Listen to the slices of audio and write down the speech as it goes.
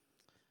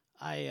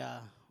I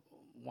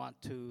want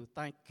to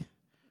thank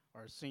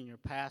our senior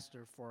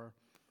pastor for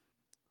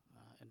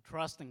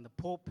entrusting the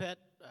pulpit,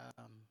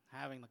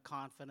 having the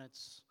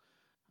confidence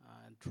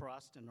and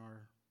trust in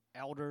our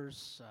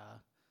elders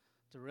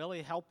to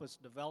really help us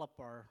develop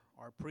our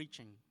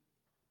preaching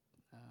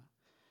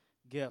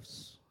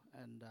gifts.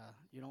 And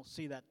you don't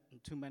see that in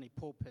too many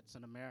pulpits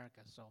in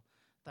America. So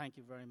thank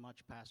you very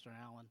much, Pastor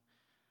Allen.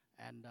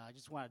 And I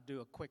just want to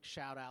do a quick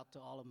shout out to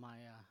all of my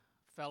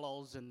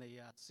fellows in the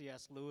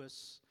C.S.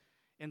 Lewis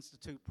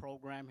Institute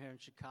program here in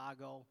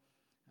Chicago.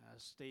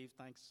 Steve,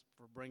 thanks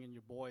for bringing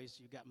your boys.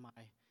 You got my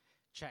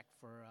check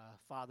for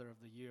Father of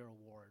the Year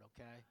award,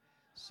 okay?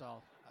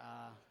 So,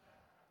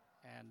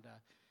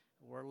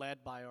 we're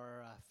led by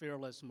our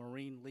fearless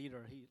Marine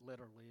leader. He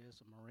literally is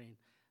a Marine,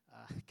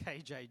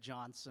 K.J.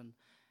 Johnson.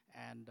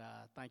 And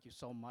thank you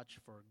so much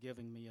for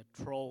giving me a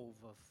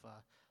trove of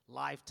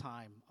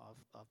lifetime of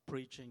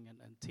preaching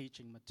and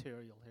teaching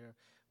material here,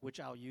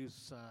 which I'll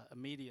use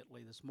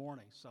immediately this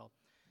morning. So,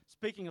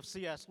 speaking of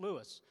C.S.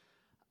 Lewis,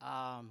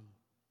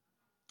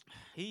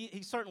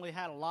 he certainly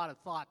had a lot of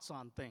thoughts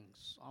on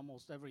things,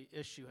 almost every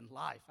issue in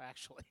life,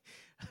 actually.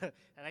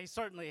 And he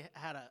certainly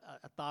had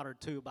a thought or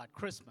two about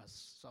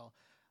Christmas. So,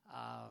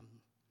 a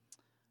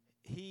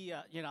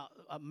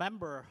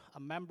member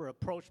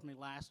approached me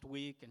last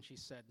week, and she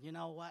said, "You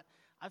know what?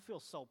 I feel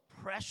so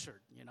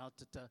pressured,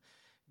 to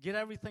get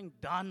everything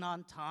done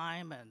on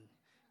time and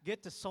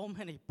get to so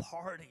many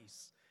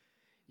parties,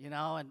 and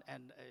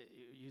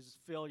you just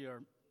feel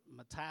your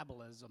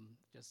metabolism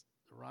just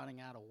running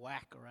out of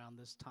whack around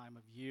this time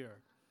of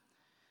year."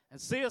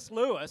 And C.S.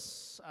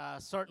 Lewis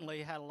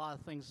certainly had a lot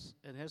of things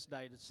in his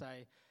day to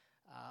say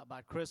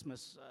about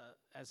Christmas.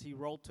 As he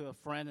wrote to a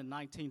friend in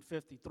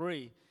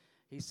 1953,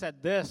 he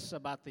said this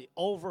about the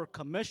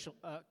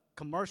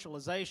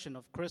over-commercialization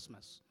of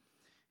Christmas.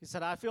 He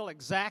said, "I feel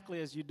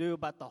exactly as you do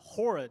about the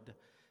horrid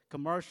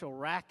commercial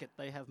racket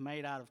they have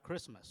made out of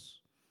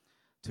Christmas."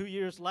 2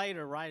 years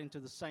later, writing to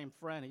the same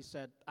friend, he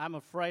said, "I'm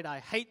afraid I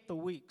hate the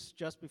weeks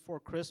just before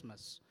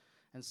Christmas,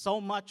 and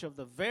so much of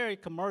the very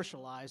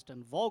commercialized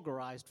and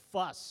vulgarized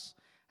fuss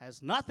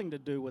has nothing to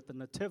do with the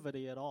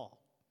nativity at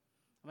all."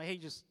 I mean, he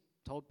just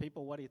told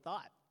people what he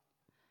thought.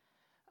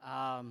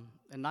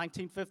 In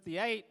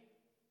 1958,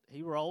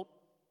 he wrote,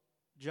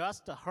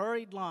 "Just a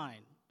hurried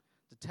line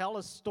to tell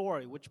a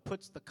story which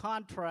puts the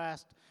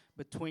contrast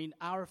between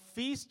our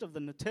feast of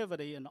the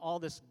nativity and all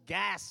this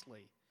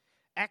ghastly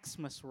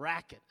Xmas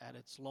racket at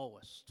its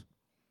lowest.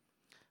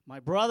 My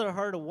brother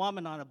heard a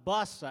woman on a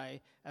bus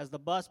say, as the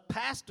bus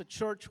passed a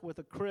church with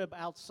a crib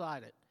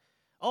outside it,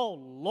 'Oh,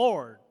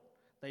 Lord,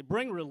 they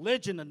bring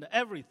religion into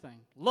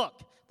everything.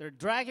 Look, they're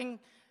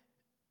dragging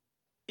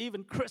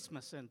even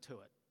Christmas into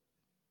it.'"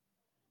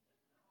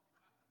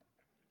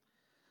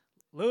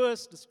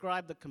 Lewis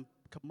described the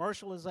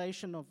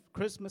commercialization of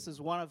Christmas as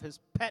one of his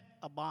pet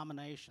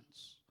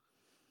abominations.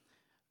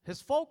 His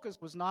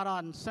focus was not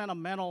on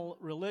sentimental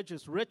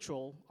religious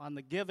ritual, on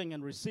the giving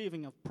and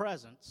receiving of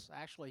presents.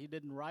 Actually, he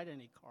didn't write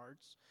any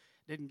cards,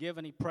 didn't give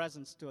any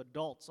presents to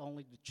adults,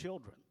 only to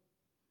children.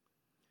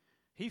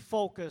 He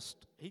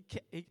focused,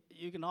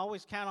 you can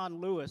always count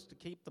on Lewis to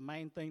keep the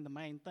main thing the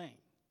main thing.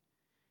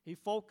 He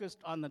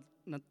focused on the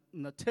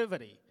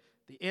nativity,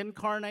 the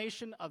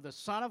incarnation of the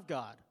Son of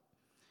God.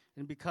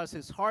 And because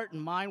his heart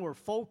and mind were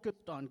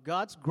focused on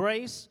God's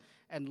grace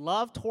and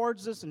love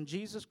towards us in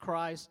Jesus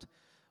Christ,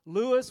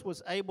 Lewis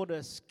was able to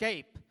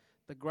escape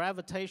the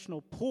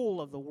gravitational pull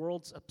of the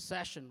world's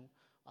obsession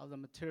of the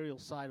material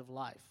side of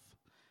life.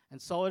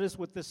 And so it is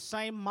with this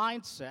same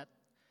mindset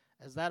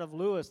as that of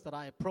Lewis that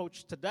I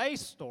approach today's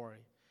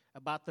story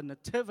about the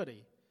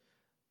nativity,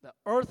 the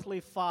earthly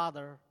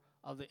father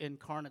of the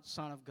incarnate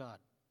Son of God.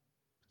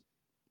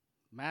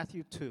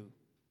 Matthew 2.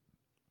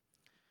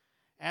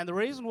 And the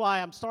reason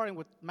why I'm starting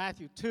with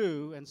Matthew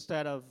 2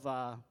 instead of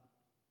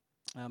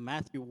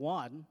Matthew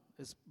 1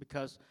 is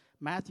because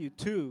Matthew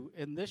 2,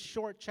 in this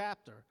short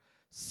chapter,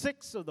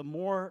 6 of the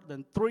more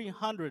than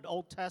 300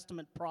 Old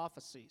Testament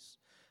prophecies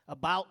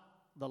about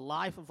the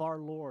life of our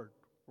Lord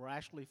were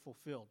actually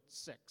fulfilled.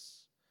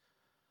 6.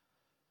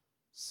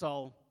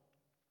 So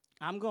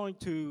I'm going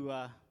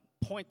to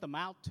point them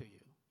out to you,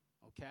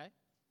 okay?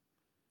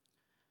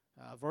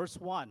 Verse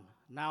 1,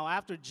 "Now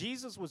after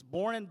Jesus was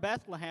born in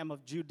Bethlehem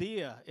of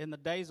Judea in the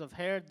days of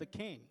Herod the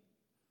king,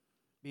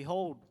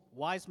 behold,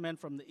 wise men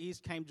from the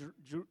east came to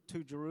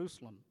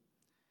Jerusalem."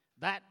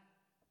 That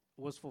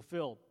was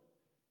fulfilled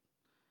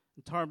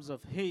in terms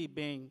of he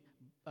being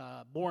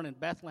born in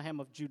Bethlehem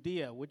of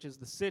Judea, which is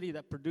the city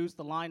that produced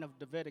the line of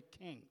Davidic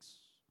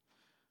kings.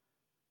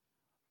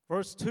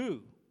 Verse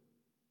 2,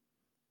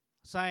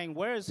 saying,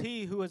 "Where is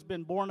he who has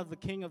been born of the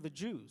King of the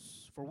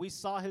Jews? For we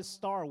saw his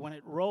star when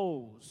it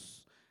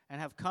rose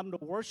and have come to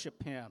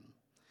worship him."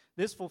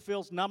 This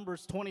fulfills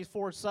Numbers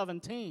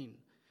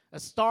 24:17. "A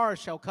star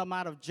shall come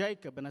out of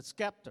Jacob, and a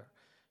scepter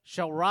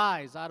shall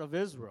rise out of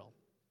Israel."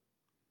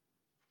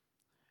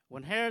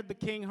 When Herod the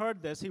king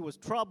heard this, he was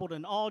troubled,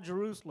 and all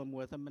Jerusalem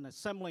with him, and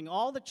assembling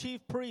all the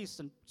chief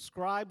priests and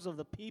scribes of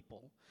the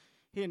people,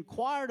 He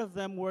inquired of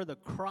them where the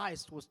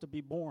Christ was to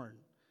be born.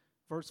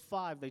 Verse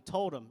 5, they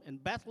told him, in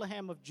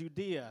Bethlehem of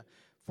Judea,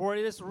 for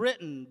it is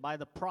written by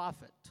the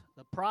prophet.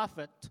 The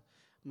prophet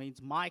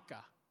means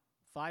Micah,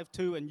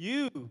 5:2. And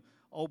you,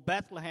 O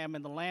Bethlehem,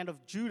 in the land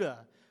of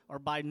Judah, are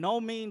by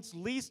no means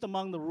least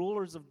among the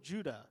rulers of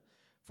Judah.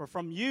 For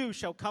from you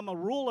shall come a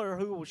ruler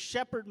who will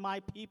shepherd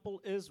my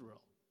people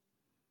Israel.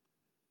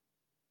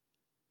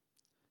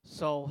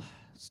 So,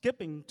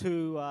 skipping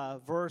to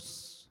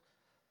verse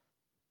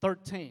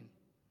 13.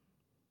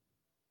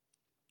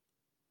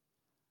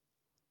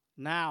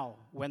 Now,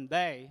 when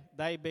they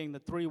being the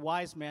three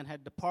wise men,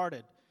 had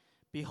departed,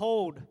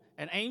 behold,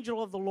 an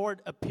angel of the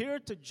Lord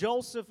appeared to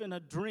Joseph in a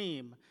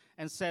dream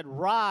and said,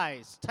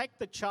 Rise, take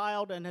the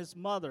child and his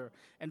mother,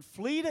 and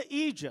flee to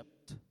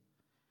Egypt,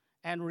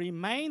 and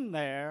remain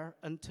there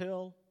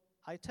until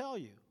I tell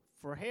you.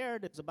 For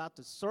Herod is about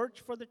to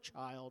search for the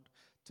child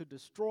to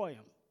destroy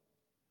him.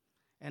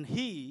 And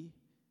he,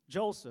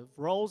 Joseph,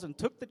 rose and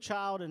took the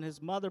child and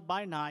his mother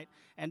by night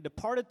and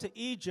departed to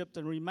Egypt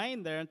and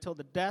remained there until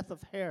the death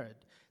of Herod.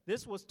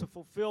 This was to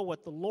fulfill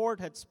what the Lord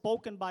had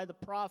spoken by the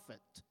prophet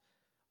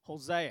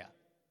Hosea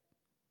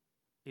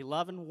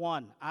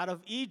 11:1. Out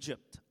of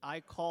Egypt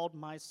I called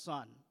my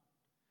son.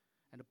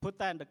 And to put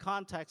that into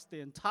context,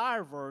 the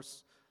entire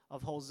verse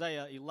of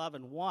Hosea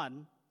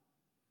 11:1,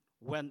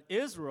 when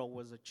Israel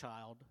was a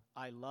child,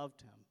 I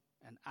loved him,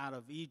 and out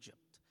of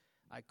Egypt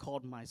I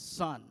called my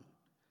son.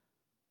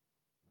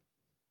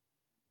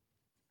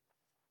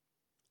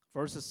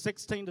 Verses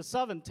 16 to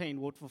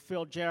 17 would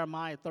fulfill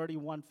Jeremiah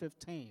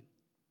 31:15.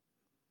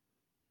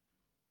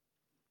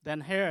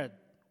 Then Herod,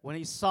 when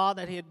he saw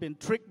that he had been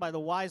tricked by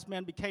the wise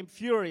men, became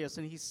furious,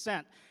 and he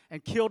sent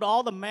and killed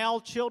all the male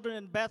children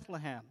in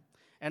Bethlehem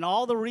and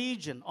all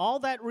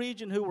that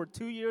region who were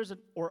 2 years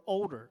or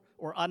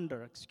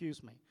under,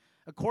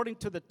 according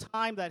to the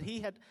time that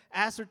he had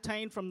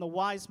ascertained from the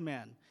wise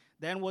men.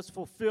 Then was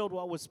fulfilled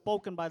what was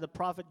spoken by the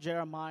prophet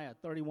Jeremiah,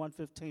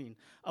 31:15.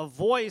 A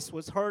voice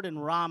was heard in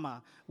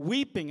Ramah,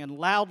 weeping and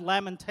loud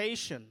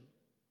lamentation.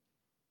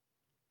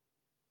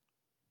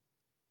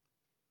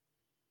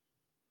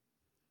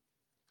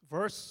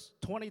 Verse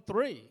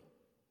 23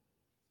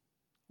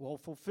 will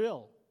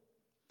fulfill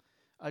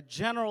a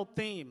general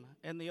theme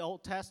in the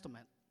Old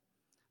Testament,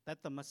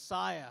 that the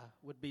Messiah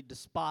would be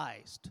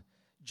despised,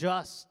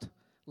 just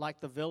like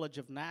the village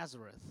of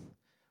Nazareth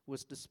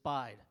was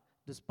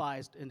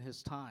despised in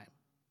his time.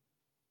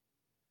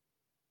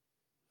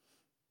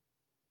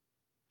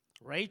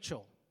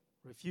 Rachel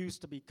refused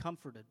to be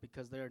comforted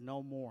because they are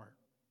no more.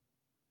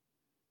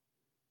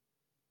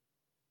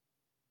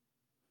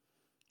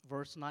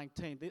 Verse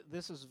 19,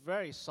 this is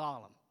very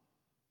solemn.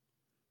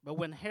 But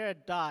when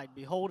Herod died,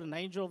 behold, an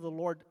angel of the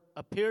Lord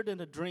appeared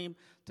in a dream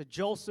to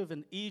Joseph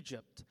in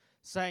Egypt,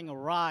 saying,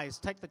 Arise,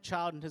 take the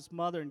child and his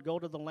mother and go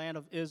to the land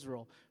of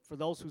Israel, for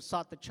those who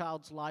sought the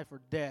child's life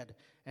are dead.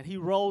 And he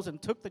rose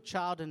and took the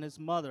child and his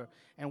mother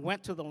and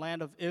went to the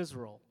land of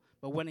Israel.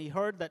 But when he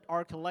heard that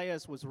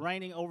Archelaus was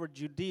reigning over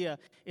Judea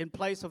in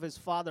place of his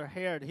father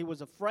Herod, he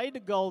was afraid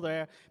to go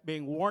there.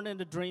 Being warned in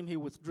a dream, he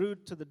withdrew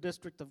to the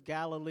district of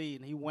Galilee,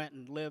 and he went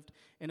and lived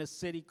in a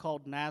city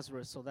called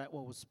Nazareth, so that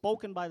what was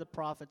spoken by the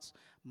prophets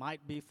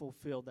might be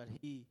fulfilled, that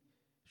he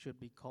would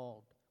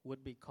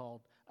be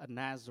called a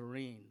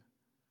Nazarene.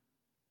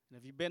 And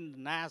if you've been to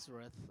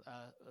Nazareth,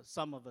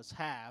 some of us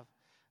have.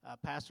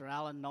 Pastor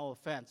Allen, no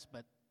offense,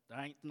 but there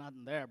ain't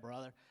nothing there,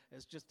 brother.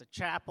 It's just a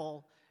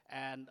chapel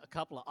and a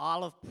couple of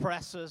olive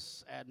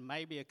presses and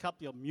maybe a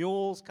couple of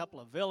mules, a couple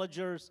of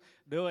villagers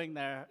doing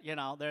their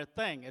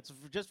thing. It's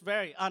just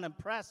very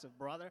unimpressive,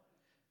 brother.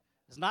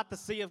 It's not the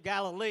Sea of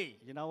Galilee,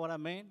 you know what I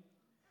mean?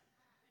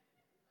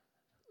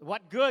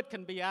 What good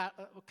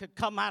could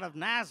come out of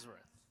Nazareth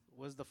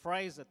was the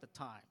phrase at the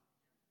time.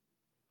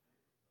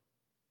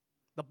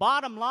 The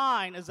bottom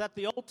line is that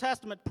the Old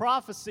Testament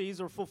prophecies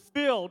are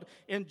fulfilled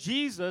in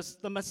Jesus,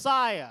 the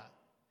Messiah.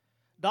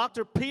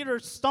 Dr. Peter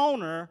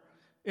Stoner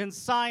in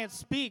Science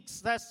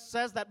Speaks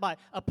says that by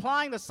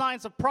applying the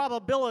science of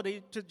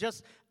probability to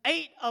just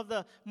 8 of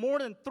the more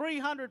than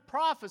 300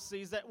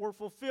 prophecies that were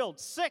fulfilled,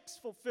 6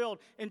 fulfilled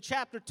in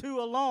chapter 2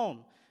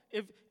 alone,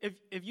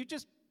 if you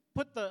just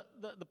put the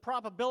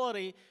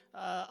probability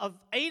of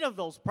 8 of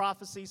those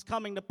prophecies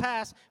coming to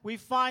pass, we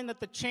find that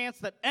the chance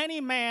that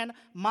any man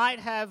might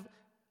have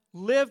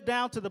lived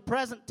down to the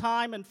present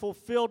time and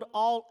fulfilled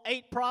all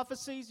 8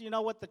 prophecies, you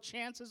know what the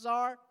chances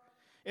are?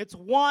 It's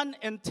 1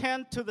 in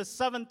 10 to the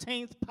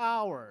 17th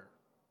power.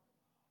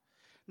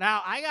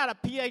 Now, I got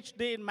a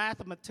PhD in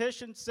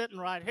mathematician sitting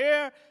right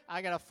here.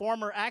 I got a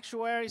former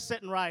actuary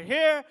sitting right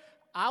here.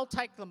 I'll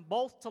take them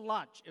both to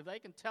lunch if they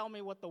can tell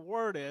me what the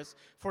word is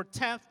for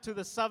 10th to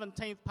the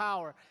 17th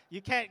power.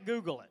 You can't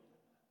Google it.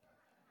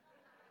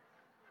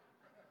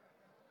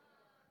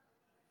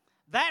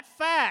 That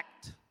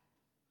fact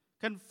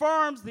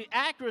confirms the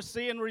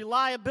accuracy and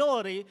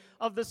reliability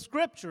of the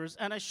Scriptures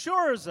and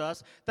assures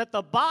us that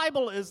the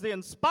Bible is the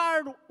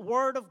inspired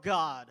Word of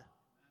God.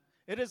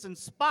 It is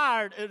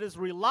inspired, it is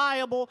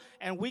reliable,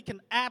 and we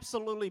can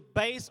absolutely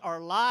base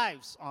our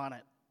lives on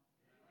it.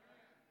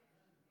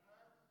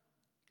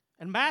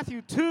 And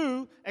Matthew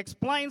 2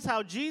 explains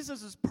how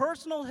Jesus'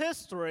 personal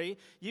history,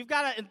 you've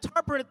got to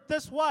interpret it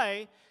this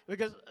way,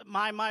 because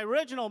my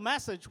original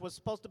message was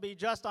supposed to be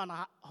just on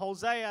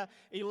Hosea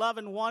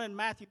 11:1 and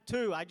Matthew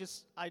 2. I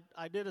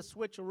did a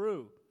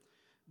switcheroo.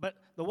 But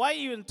the way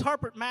you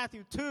interpret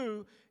Matthew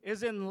 2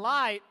 is in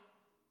light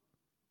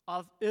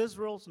of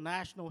Israel's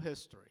national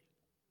history.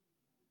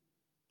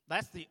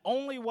 That's the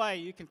only way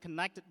you can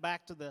connect it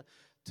back to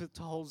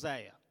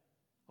Hosea.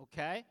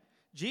 Okay?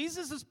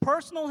 Jesus'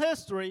 personal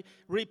history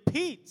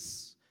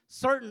repeats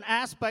certain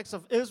aspects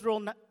of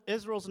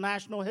Israel's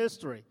national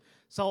history.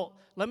 So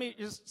let me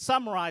just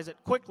summarize it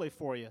quickly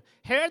for you.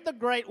 Herod the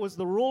Great was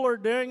the ruler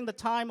during the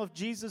time of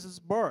Jesus'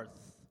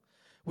 birth.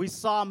 We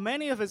saw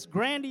many of his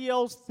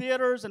grandiose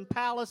theaters and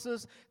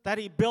palaces that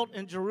he built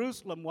in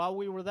Jerusalem while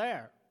we were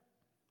there.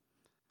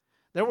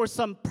 There were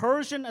some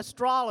Persian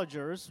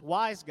astrologers,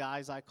 wise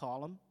guys I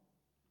call them.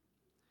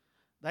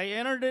 They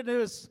entered into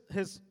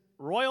his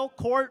royal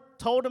court,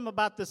 told him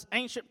about this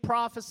ancient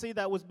prophecy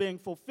that was being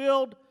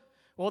fulfilled.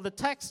 Well, the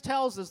text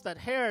tells us that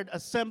Herod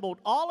assembled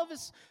all of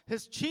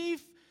his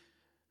chief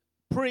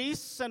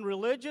priests and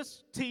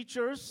religious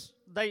teachers.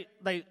 They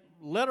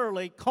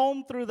literally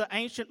combed through the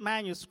ancient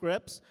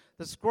manuscripts,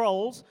 the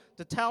scrolls,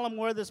 to tell him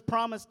where this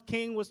promised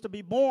king was to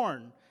be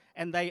born.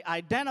 And they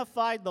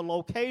identified the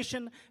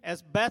location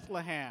as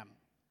Bethlehem,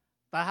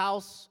 the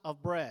house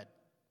of bread.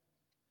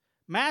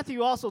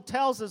 Matthew also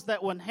tells us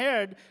that when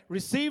Herod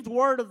received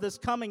word of this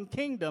coming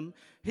kingdom,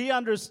 he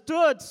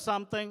understood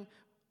something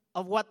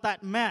of what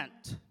that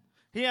meant.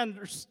 He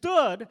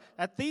understood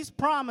that these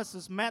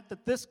promises meant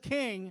that this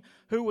king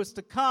who was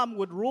to come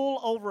would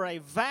rule over a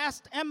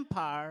vast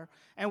empire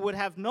and would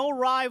have no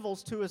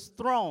rivals to his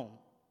throne.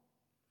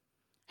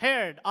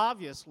 Herod,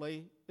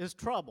 obviously, is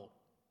troubled,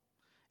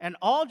 and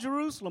all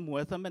Jerusalem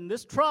with him, and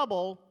this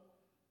trouble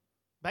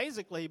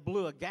basically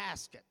blew a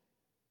gasket,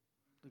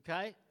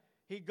 okay?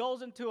 He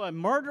goes into a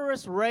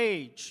murderous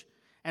rage.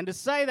 And to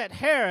say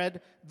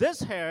that this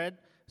Herod,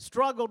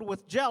 struggled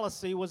with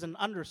jealousy was an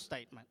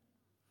understatement.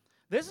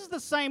 This is the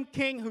same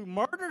king who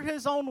murdered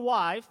his own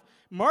wife,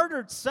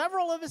 murdered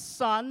several of his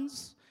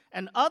sons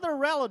and other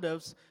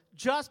relatives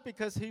just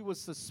because he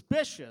was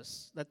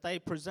suspicious that they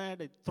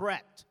presented a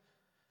threat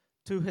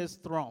to his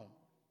throne.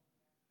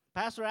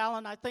 Pastor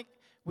Allen, I think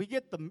we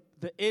get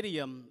the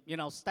idiom,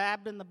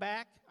 stabbed in the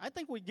back. I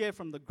think we get it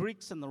from the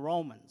Greeks and the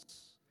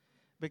Romans.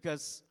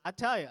 Because I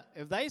tell you,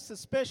 if they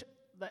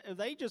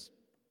just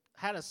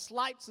had a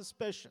slight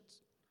suspicion,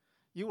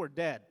 you were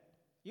dead.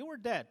 You were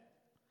dead.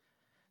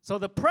 So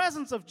the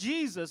presence of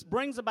Jesus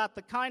brings about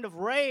the kind of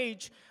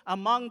rage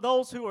among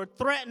those who are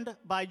threatened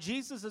by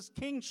Jesus'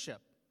 kingship.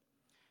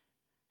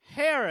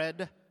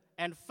 Herod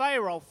and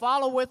Pharaoh,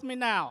 follow with me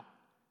now.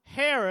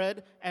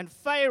 Herod and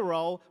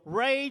Pharaoh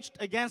raged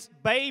against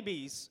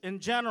babies in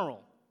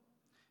general.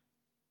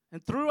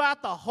 And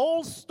throughout the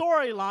whole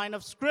storyline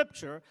of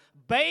Scripture,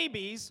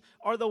 babies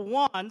are the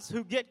ones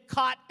who get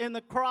caught in the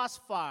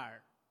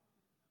crossfire.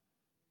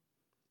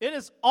 It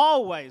is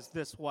always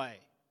this way.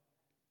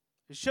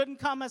 It shouldn't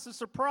come as a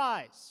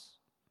surprise.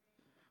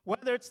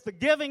 Whether it's the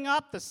giving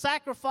up, the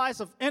sacrifice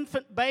of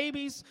infant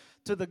babies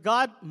to the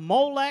god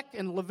Molech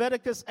in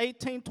Leviticus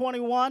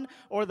 18:21,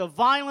 or the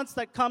violence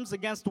that comes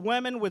against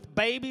women with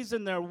babies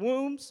in their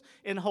wombs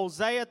in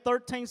Hosea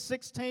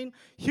 13:16,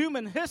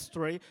 human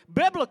history,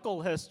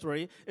 biblical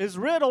history, is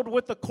riddled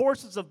with the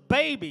corpses of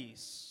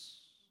babies.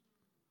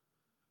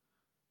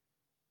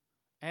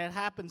 And it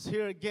happens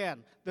here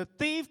again. The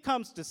thief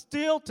comes to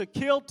steal, to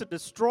kill, to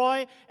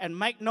destroy, and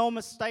make no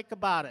mistake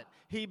about it.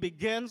 He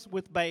begins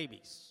with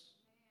babies.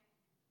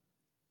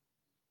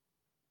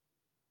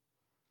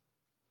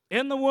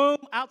 In the womb,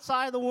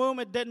 outside the womb,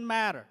 it didn't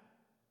matter.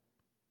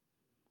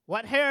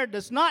 What Herod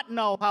does not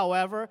know,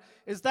 however,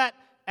 is that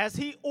as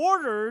he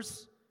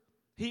orders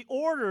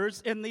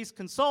in these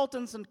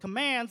consultants and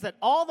commands that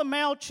all the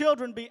male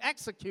children be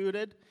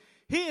executed,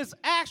 he is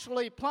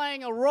actually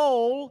playing a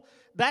role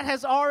that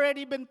has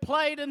already been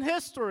played in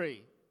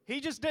history. He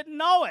just didn't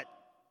know it.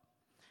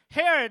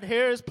 Herod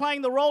here is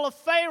playing the role of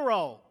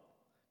Pharaoh.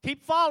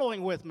 Keep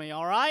following with me,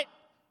 all right?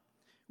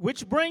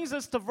 Which brings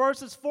us to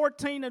verses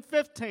 14 and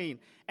 15.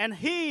 And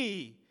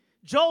he,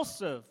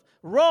 Joseph,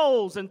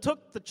 rose and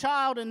took the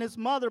child and his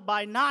mother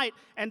by night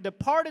and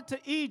departed to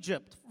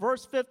Egypt,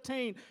 verse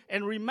 15,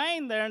 and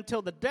remained there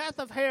until the death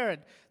of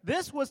Herod.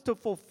 This was to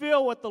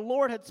fulfill what the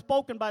Lord had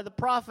spoken by the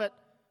prophet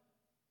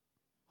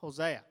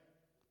Hosea.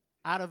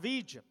 Out of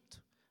Egypt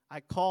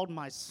I called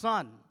my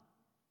son.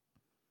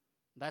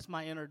 That's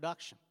my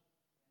introduction.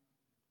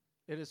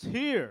 It is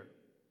here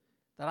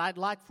that I'd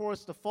like for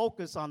us to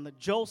focus on the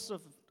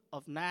Joseph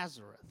of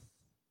Nazareth.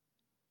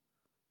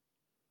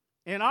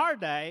 In our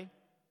day,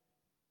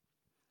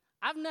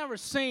 I've never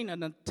seen a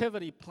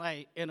nativity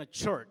play in a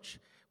church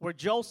where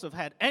Joseph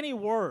had any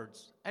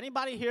words.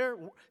 Anybody here,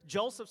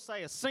 Joseph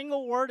say a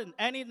single word in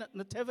any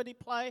nativity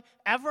play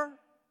ever?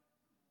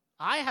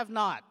 I have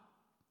not.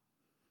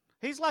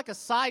 He's like a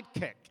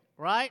sidekick,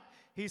 right?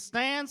 He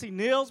stands, he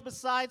kneels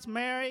beside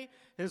Mary,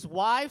 his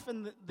wife,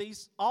 in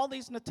all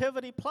these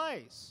nativity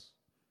plays.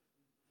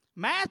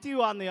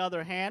 Matthew, on the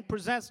other hand,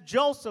 presents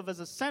Joseph as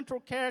a central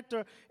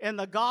character in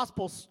the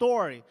gospel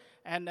story.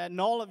 And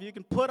Nola, if you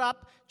can put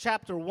up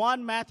chapter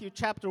 1, Matthew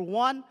chapter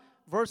 1,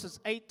 verses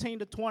 18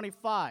 to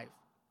 25.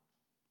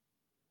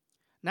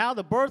 Now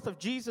the birth of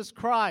Jesus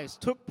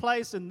Christ took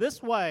place in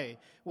this way: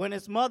 when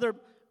his mother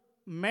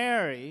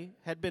Mary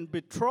had been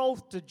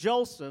betrothed to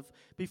Joseph,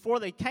 before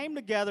they came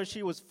together,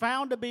 she was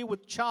found to be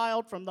with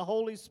child from the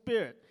Holy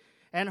Spirit.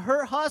 And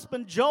her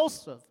husband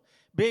Joseph,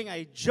 being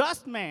a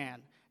just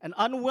man and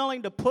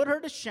unwilling to put her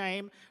to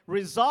shame,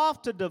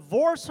 resolved to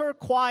divorce her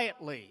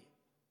quietly.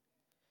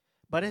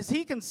 But as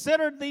he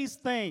considered these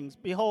things,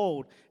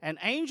 behold, an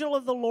angel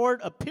of the Lord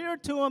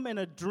appeared to him in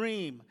a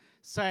dream,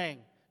 saying,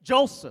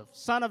 Joseph,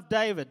 son of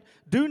David,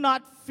 do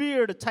not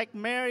fear to take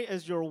Mary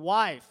as your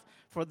wife,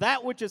 for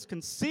that which is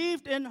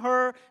conceived in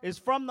her is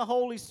from the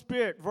Holy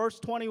Spirit. Verse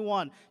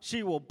 21,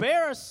 she will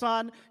bear a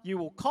son, you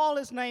will call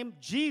his name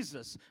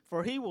Jesus,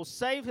 for he will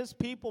save his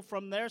people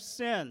from their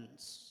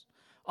sins.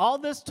 All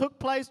this took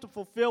place to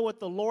fulfill what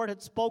the Lord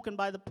had spoken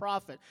by the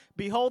prophet.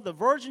 Behold, the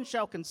virgin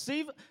shall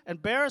conceive and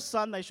bear a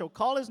son. They shall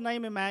call his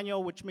name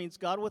Emmanuel, which means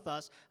God with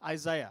us.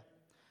 Isaiah.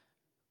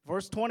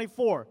 Verse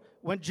 24,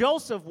 when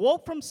Joseph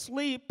woke from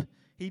sleep,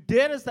 he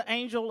did as the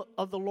angel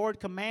of the Lord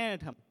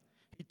commanded him.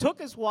 He took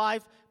his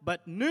wife,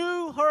 but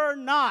knew her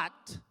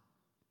not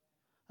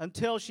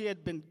until she had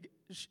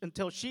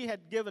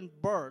given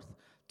birth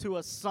to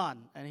a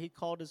son, and he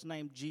called his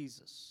name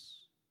Jesus.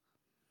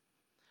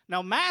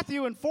 Now,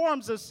 Matthew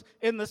informs us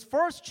in this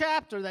first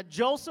chapter that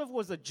Joseph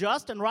was a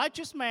just and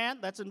righteous man.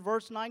 That's in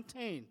verse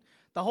 19.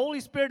 The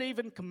Holy Spirit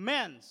even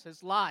commends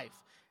his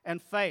life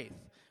and faith.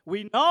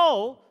 We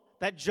know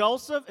that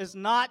Joseph is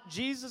not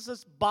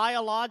Jesus'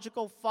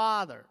 biological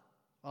father.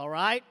 All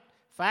right?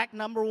 Fact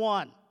number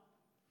one.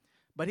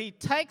 But he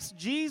takes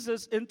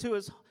Jesus into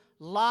his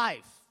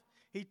life.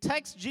 He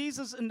takes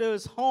Jesus into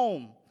his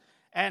home.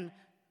 And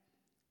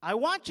I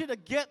want you to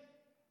get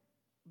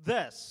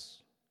this.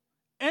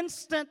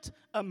 Instant,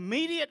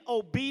 immediate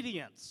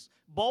obedience.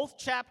 Both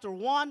chapter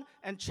 1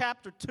 and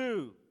chapter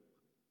 2.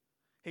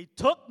 He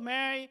took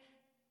Mary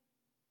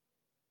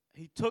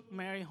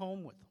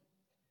home with him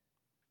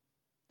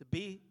to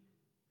be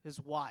his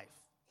wife.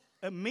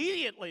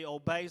 Immediately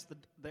obeys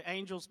the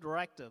angel's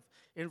directive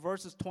in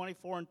verses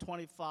 24 and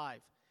 25.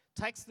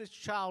 Takes this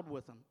child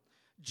with him.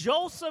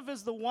 Joseph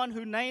is the one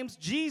who names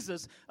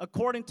Jesus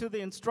according to the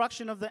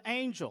instruction of the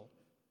angel,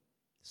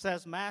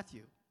 says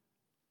Matthew.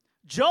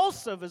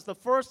 Joseph is the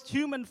first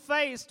human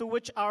face to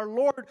which our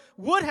Lord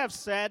would have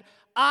said,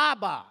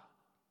 Abba.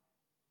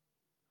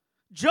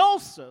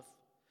 Joseph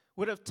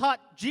would have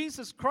taught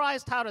Jesus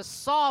Christ how to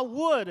saw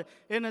wood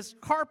in his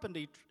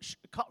carpentry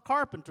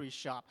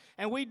shop.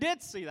 And we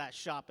did see that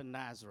shop in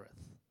Nazareth.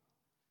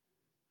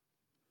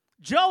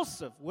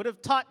 Joseph would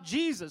have taught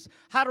Jesus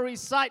how to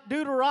recite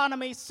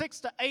Deuteronomy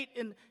 6-8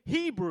 in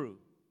Hebrew.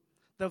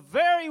 The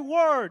very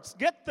words,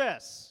 get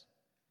this,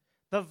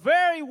 the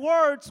very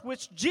words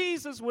which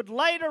Jesus would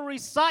later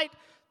recite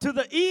to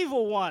the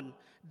evil one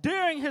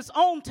during his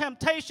own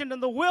temptation in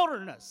the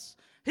wilderness.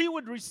 He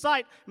would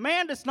recite,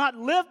 man does not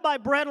live by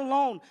bread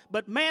alone,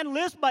 but man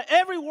lives by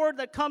every word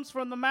that comes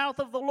from the mouth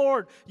of the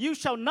Lord. You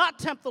shall not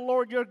tempt the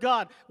Lord your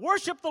God.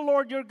 Worship the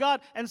Lord your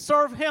God and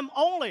serve him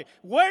only.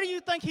 Where do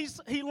you think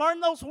he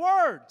learned those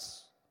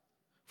words?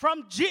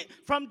 From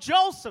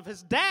Joseph,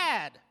 his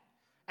dad.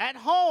 At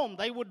home,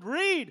 they would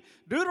read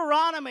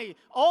Deuteronomy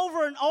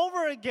over and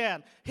over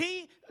again.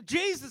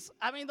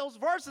 Those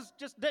verses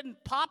just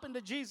didn't pop into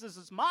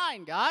Jesus'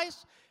 mind,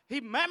 guys. He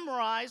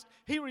memorized,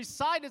 he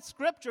recited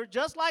Scripture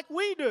just like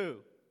we do.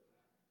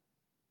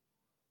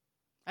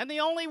 And the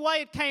only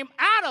way it came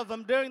out of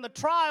him during the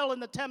trial and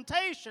the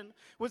temptation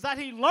was that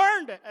he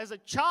learned it as a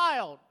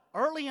child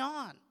early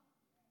on.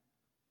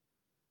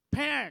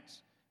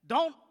 Parents,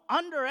 don't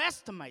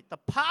underestimate the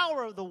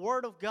power of the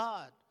Word of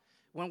God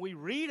when we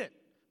read it.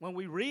 When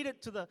we read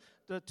it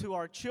to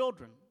our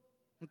children.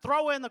 And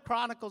throw in the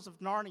Chronicles of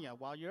Narnia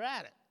while you're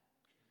at it.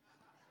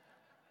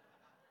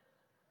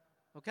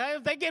 Okay?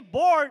 If they get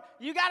bored,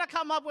 you got to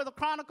come up with the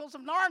Chronicles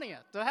of Narnia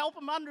to help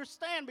them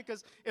understand,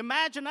 because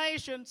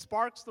imagination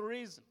sparks the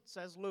reason,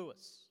 says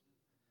Lewis.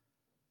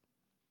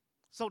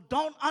 So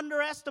don't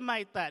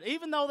underestimate that.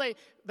 Even though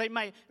they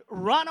may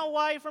run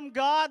away from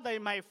God, they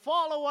may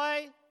fall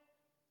away,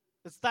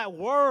 it's that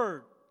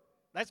word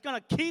that's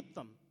going to keep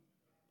them.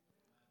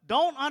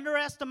 Don't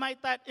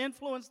underestimate that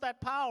influence, that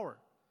power.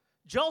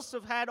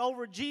 Joseph had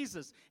over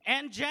Jesus,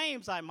 and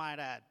James, I might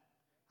add.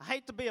 I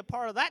hate to be a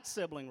part of that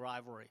sibling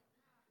rivalry.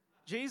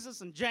 Jesus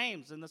and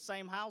James in the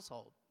same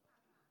household.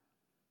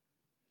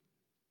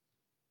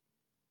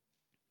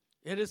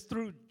 It is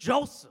through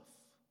Joseph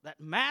that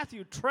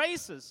Matthew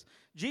traces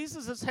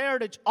Jesus'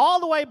 heritage all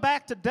the way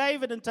back to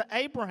David and to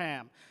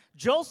Abraham.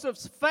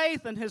 Joseph's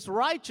faith and his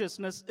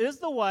righteousness is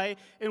the way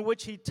in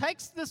which he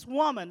takes this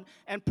woman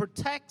and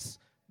protects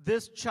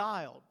this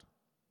child.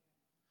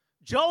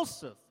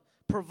 Joseph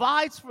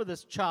provides for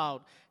this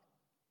child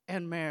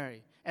and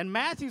Mary. And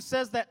Matthew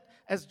says that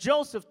as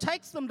Joseph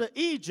takes them to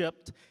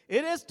Egypt,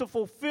 it is to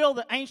fulfill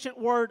the ancient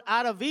word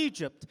out of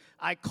Egypt,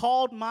 I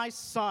called my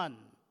son.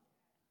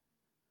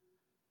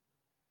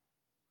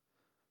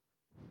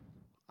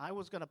 I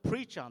was going to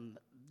preach on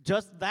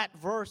just that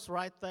verse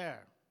right there.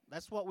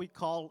 That's what we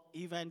call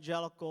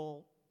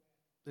evangelical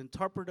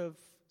interpretive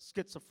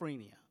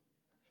schizophrenia,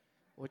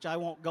 which I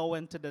won't go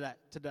into that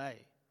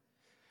today.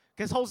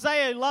 Because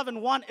Hosea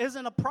 11:1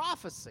 isn't a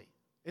prophecy.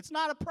 It's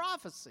not a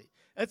prophecy.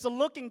 It's a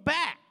looking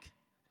back.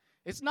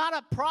 It's not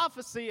a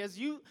prophecy as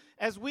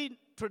we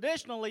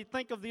traditionally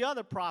think of the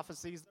other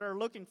prophecies that are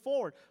looking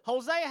forward.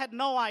 Hosea had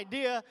no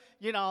idea,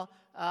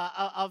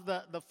 of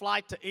the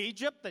flight to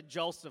Egypt that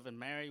Joseph and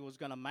Mary was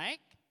going to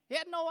make. He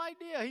had no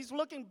idea. He's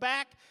looking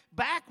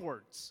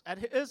backwards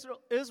at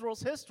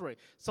Israel's history.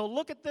 So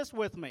look at this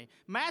with me.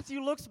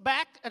 Matthew looks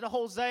back at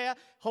Hosea.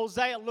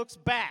 Hosea looks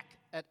back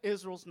at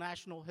Israel's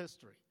national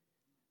history.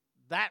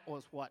 That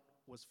was what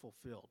was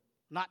fulfilled,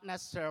 not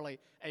necessarily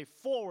a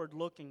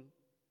forward-looking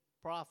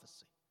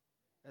prophecy,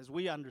 as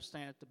we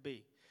understand it to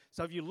be.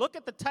 So if you look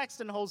at the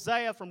text in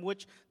Hosea from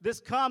which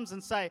this comes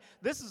and say,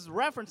 this is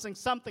referencing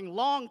something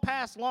long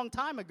past, long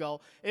time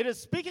ago, it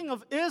is speaking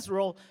of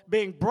Israel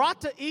being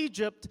brought to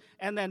Egypt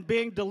and then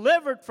being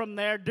delivered from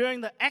there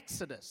during the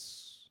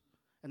Exodus.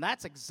 And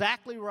that's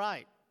exactly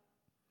right.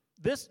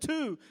 This,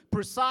 too,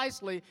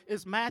 precisely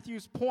is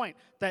Matthew's point,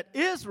 that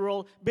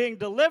Israel being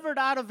delivered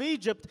out of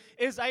Egypt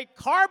is a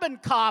carbon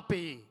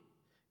copy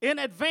in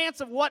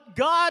advance of what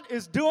God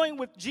is doing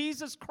with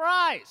Jesus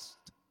Christ.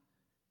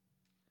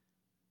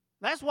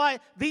 That's why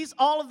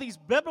all of these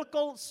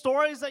biblical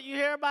stories that you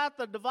hear about,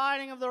 the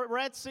dividing of the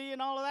Red Sea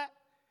and all of that,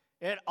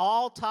 it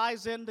all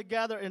ties in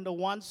together into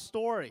one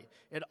story.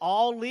 It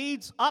all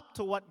leads up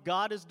to what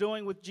God is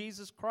doing with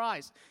Jesus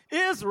Christ.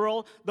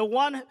 Israel, the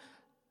one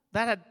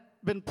that had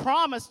been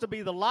promised to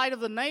be the light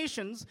of the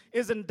nations,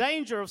 is in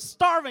danger of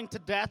starving to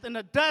death in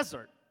a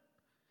desert.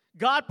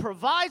 God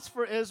provides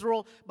for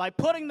Israel by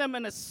putting them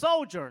in a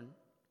sojourn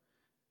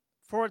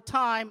for a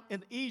time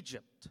in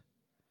Egypt,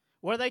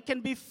 where they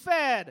can be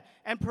fed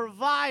and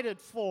provided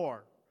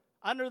for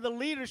under the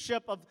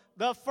leadership of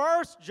the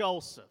first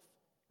Joseph.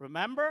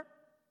 Remember?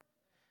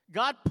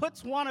 God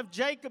puts one of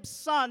Jacob's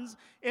sons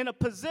in a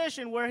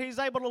position where he's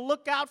able to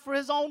look out for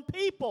his own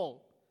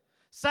people,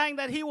 saying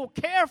that he will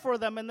care for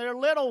them and their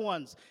little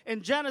ones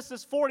in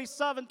Genesis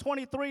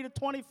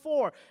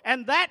 47:23-24.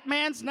 And that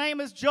man's name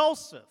is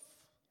Joseph.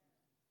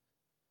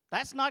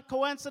 That's not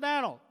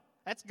coincidental.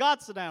 That's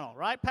Godcidental,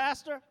 right,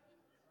 Pastor?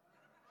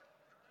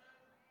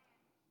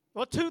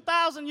 Well,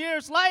 2,000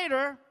 years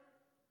later,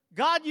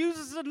 God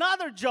uses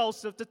another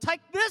Joseph to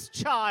take this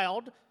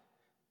child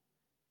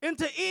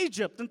into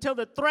Egypt until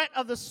the threat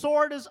of the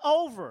sword is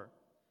over.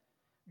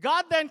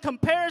 God then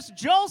compares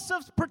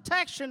Joseph's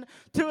protection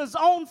to his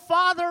own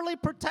fatherly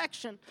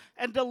protection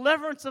and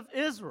deliverance of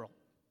Israel.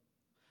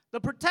 The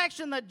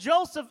protection that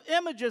Joseph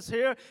images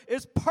here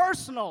is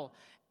personal,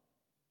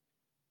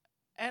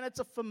 and it's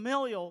a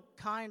familial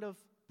kind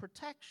of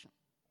protection,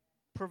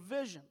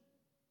 provision.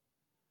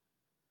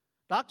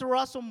 Dr.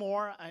 Russell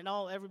Moore, I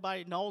know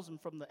everybody knows him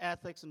from the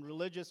Ethics and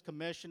Religious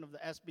Commission of the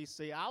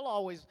SBC. I'll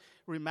always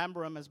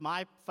remember him as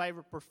my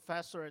favorite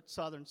professor at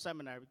Southern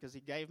Seminary because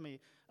he gave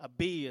me a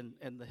B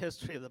in the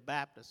history of the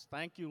Baptists.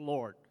 Thank you,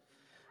 Lord.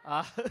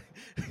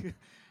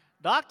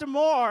 Dr.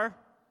 Moore,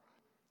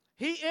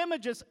 he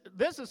images,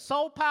 this is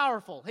so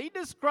powerful. He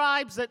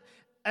describes it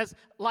as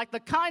like the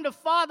kind of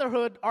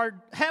fatherhood our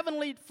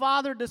Heavenly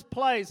Father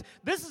displays.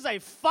 This is a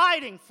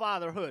fighting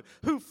fatherhood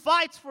who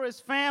fights for his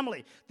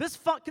family. This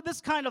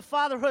kind of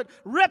fatherhood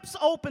rips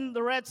open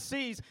the Red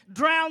Seas,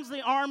 drowns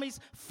the armies,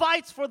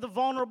 fights for the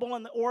vulnerable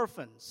and the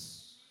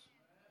orphans.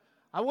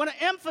 I want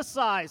to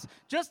emphasize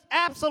just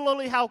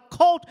absolutely how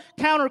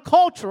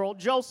countercultural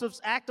Joseph's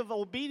act of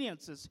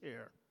obedience is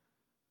here.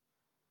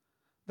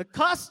 The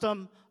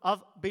custom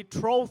of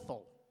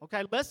betrothal.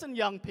 Okay, listen,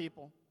 young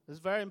people. This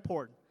is very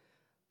important.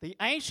 The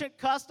ancient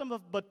custom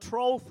of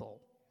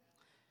betrothal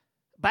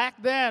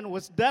back then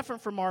was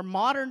different from our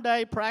modern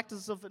day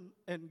practice of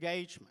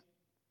engagement.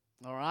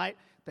 All right?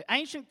 The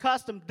ancient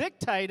custom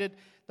dictated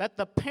that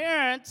the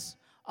parents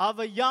of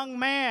a young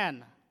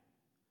man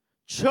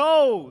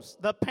chose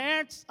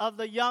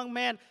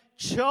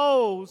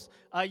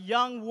a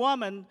young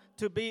woman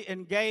to be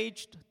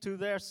engaged to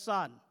their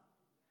son.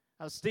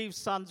 Now, Steve's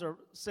sons are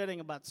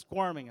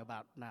squirming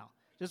about now.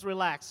 Just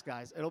relax,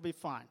 guys. It'll be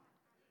fine.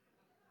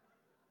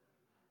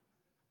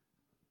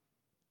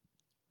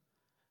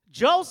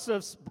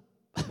 Joseph's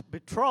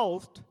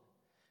betrothed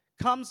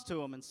comes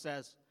to him and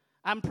says,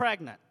 I'm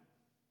pregnant.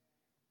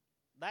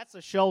 That's a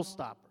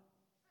showstopper.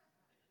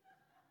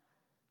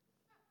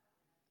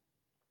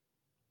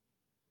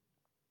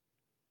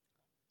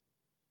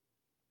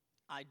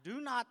 I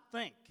do not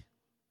think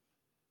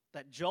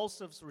that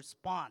Joseph's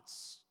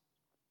response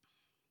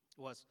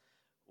was,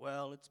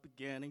 well, it's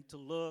beginning to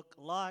look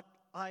a lot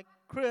like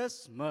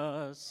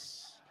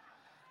Christmas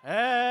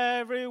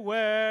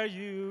everywhere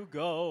you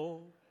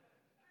go.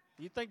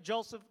 Do you think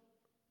Joseph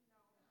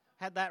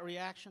had that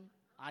reaction?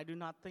 I do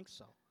not think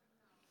so.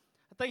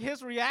 think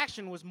his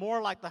reaction was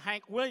more like the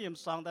Hank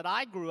Williams song that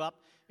I grew up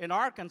in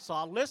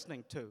Arkansas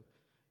listening to.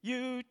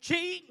 You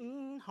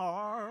cheating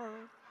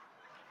heart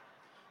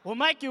will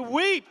make you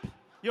weep.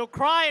 You'll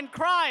cry and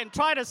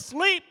try to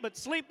sleep, but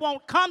sleep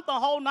won't come the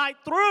whole night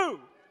through.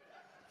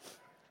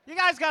 You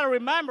guys got to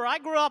remember, I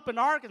grew up in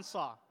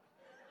Arkansas.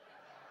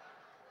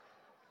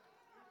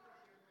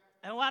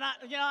 And when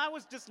I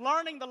was just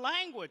learning the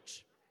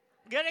language,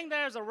 getting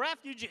there as a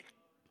refugee.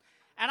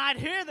 And I'd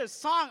hear this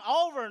song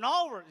over and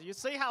over. You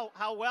see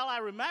how well I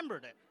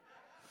remembered it.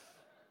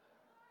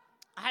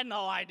 I had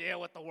no idea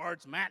what the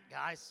words meant,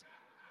 guys.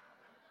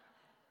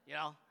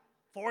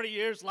 40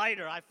 years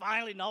later, I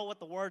finally know what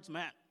the words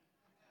meant.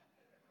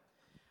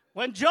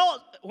 When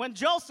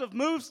Joseph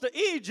moves to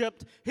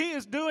Egypt, he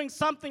is doing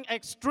something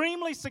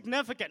extremely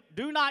significant.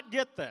 Do not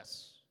get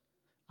this.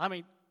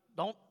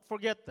 Don't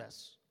forget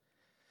this.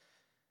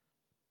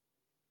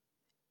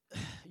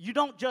 You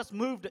don't just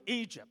move to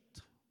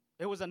Egypt.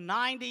 It was a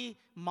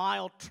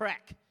 90-mile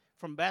trek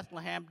from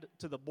Bethlehem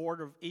to the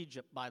border of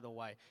Egypt, by the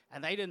way.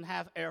 And they didn't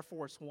have Air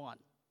Force One.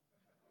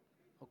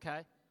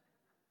 Okay?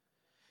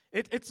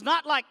 It's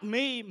not like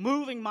me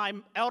moving my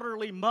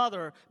elderly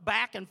mother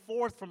back and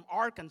forth from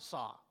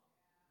Arkansas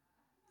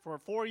for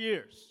 4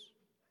 years.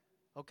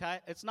 Okay?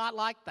 It's not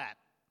like that.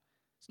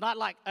 It's not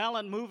like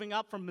Ellen moving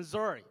up from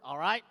Missouri, all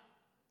right?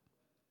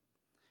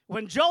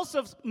 When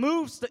Joseph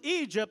moves to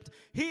Egypt,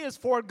 he is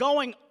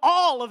foregoing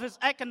all of his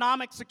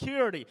economic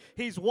security.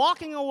 He's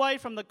walking away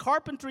from the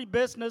carpentry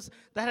business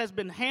that has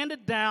been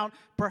handed down,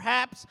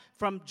 perhaps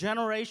from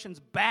generations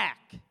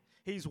back.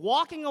 He's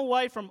walking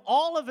away from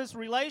all of his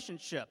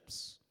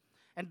relationships.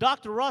 And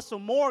Dr. Russell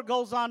Moore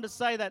goes on to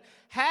say that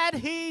had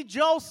he,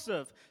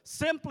 Joseph,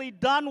 simply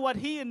done what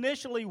he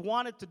initially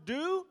wanted to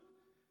do,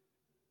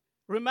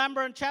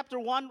 remember in chapter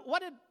 1,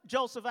 what did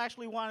Joseph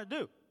actually want to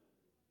do?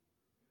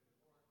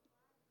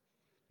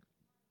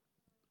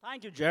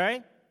 Thank you,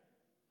 Jerry.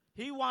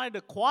 He wanted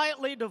to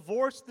quietly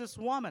divorce this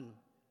woman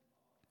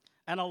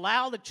and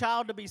allow the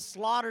child to be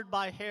slaughtered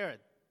by Herod.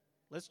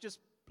 Let's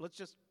just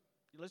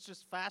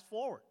fast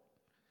forward.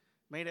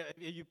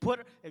 If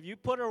you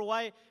put her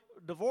away,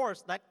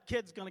 divorced, that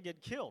kid's going to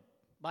get killed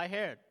by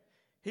Herod.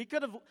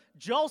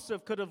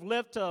 Joseph could have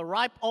lived to a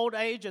ripe old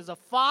age as a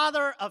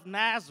father of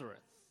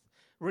Nazareth,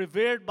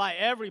 revered by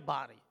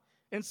everybody.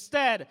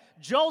 Instead,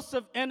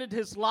 Joseph ended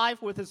his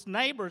life with his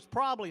neighbors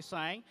probably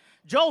saying,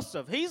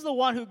 Joseph, he's the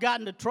one who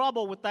got into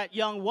trouble with that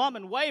young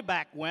woman way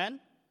back when.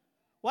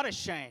 What a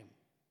shame.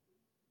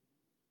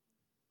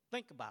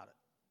 Think about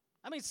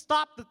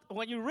it.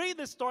 When you read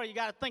this story, you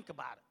got to think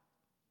about it.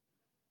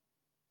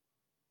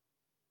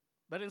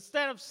 But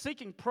instead of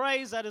seeking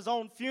praise at his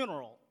own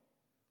funeral,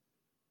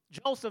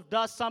 Joseph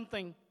does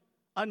something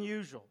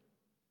unusual.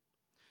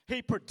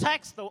 He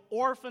protects the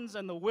orphans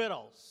and the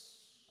widows.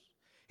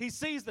 He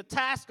sees the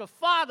task of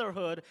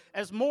fatherhood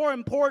as more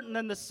important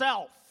than the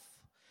self.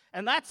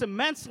 And that's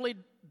immensely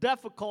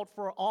difficult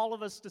for all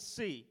of us to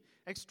see.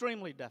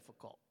 Extremely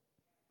difficult.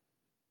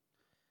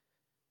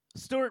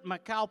 Stuart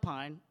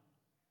McAlpine,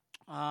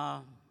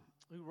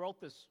 who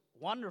wrote this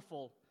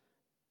wonderful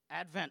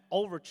Advent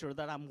overture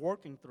that I'm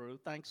working through,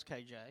 thanks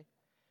KJ.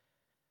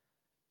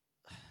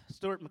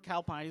 Stuart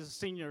McAlpine, he's a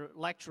senior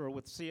lecturer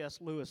with C.S.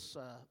 Lewis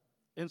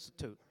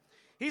Institute.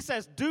 He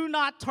says, do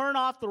not turn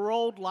off the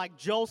road like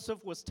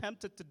Joseph was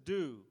tempted to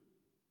do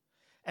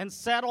and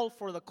settle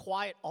for the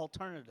quiet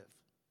alternative.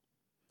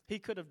 He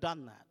could have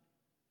done that.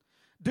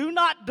 Do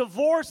not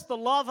divorce the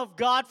love of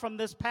God from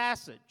this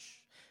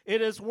passage.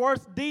 It is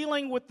worth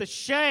dealing with the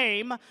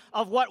shame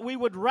of what we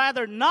would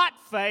rather not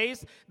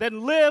face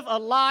than live a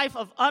life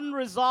of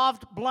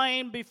unresolved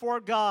blame before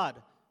God.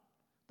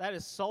 That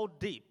is so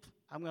deep.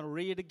 I'm going to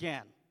read it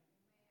again.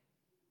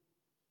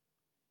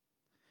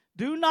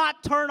 Do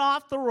not turn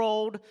off the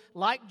road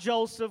like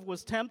Joseph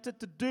was tempted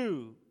to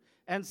do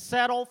and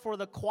settle for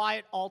the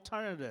quiet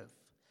alternative.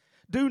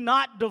 Do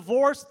not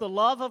divorce the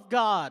love of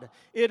God.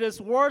 It is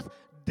worth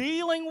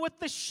dealing with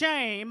the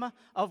shame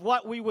of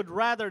what we would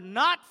rather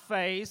not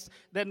face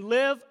than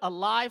live a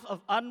life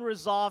of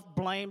unresolved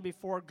blame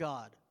before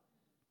God.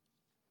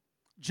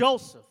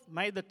 Joseph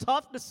made the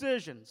tough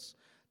decisions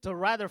to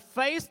rather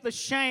face the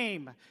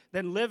shame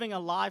than living a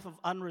life of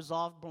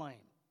unresolved blame.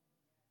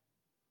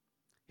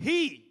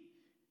 He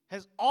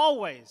has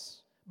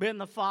always been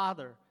the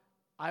father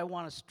I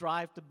want to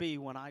strive to be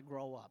when I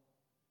grow up.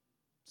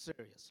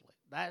 Seriously.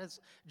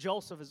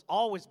 Joseph has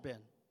always been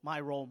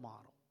my role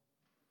model.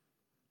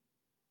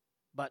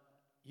 But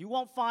you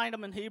won't find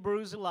him in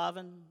Hebrews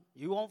 11.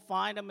 You won't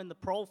find him in the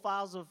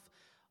profiles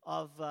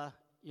of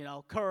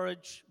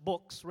courage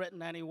books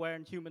written anywhere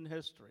in human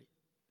history.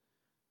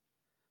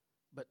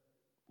 But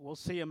we'll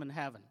see him in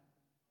heaven.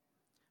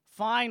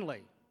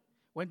 Finally,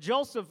 when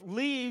Joseph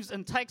leaves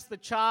and takes the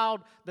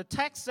child, the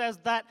text says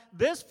that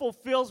this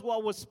fulfills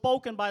what was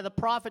spoken by the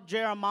prophet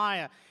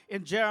Jeremiah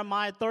in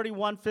Jeremiah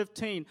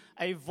 31:15.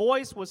 A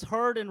voice was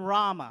heard in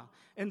Ramah.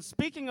 And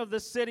speaking of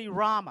this city,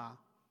 Ramah,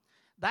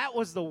 that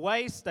was the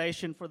way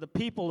station for the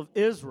people of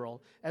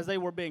Israel as they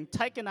were being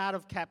taken out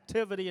of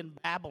captivity in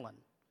Babylon.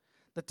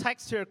 The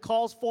text here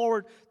calls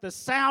forward the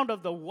sound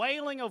of the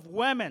wailing of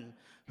women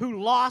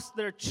who lost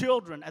their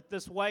children at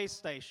this way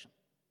station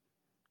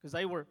because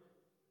they were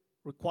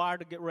required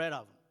to get rid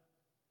of them.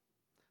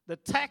 The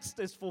text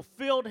is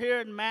fulfilled here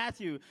in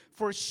Matthew.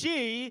 For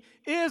she,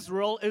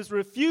 Israel, is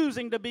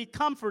refusing to be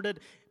comforted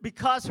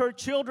because her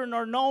children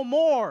are no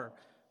more.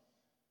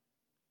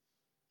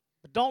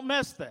 But don't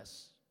miss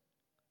this.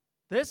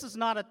 This is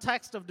not a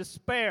text of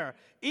despair.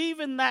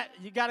 Even that,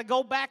 you got to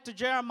go back to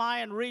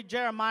Jeremiah and read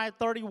Jeremiah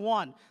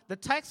 31. The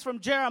text from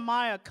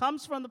Jeremiah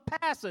comes from the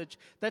passage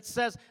that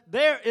says,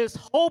 there is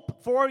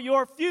hope for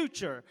your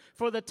future.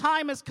 For the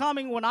time is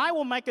coming when I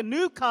will make a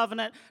new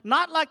covenant,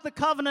 not like the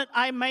covenant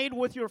I made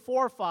with your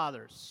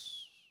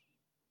forefathers.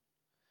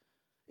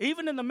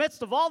 Even in the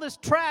midst of all this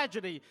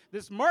tragedy,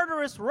 this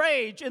murderous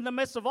rage, in the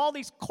midst of all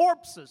these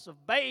corpses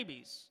of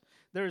babies,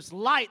 there's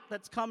light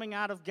that's coming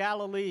out of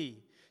Galilee.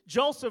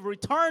 Joseph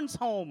returns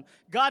home.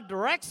 God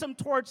directs him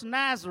towards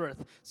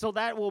Nazareth so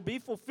that it will be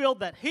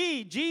fulfilled that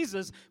he,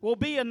 Jesus, will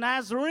be a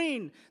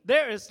Nazarene.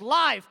 There is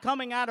life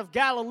coming out of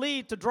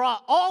Galilee to draw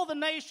all the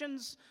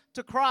nations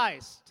to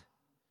Christ,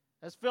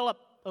 as Philip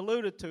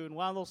alluded to in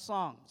one of those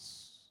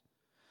songs.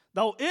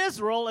 Though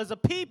Israel as a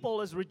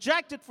people is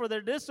rejected for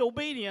their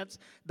disobedience,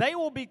 they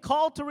will be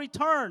called to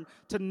return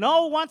to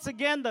know once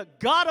again the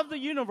God of the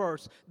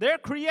universe, their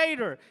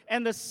creator,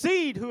 and the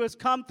seed who has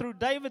come through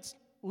David's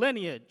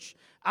lineage,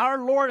 our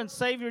Lord and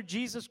Savior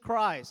Jesus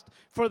Christ.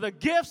 For the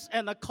gifts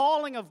and the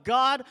calling of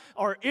God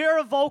are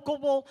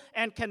irrevocable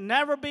and can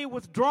never be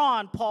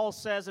withdrawn, Paul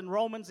says in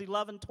Romans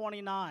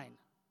 11:29.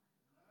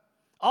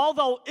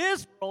 Although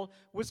Israel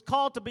was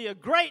called to be a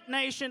great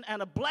nation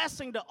and a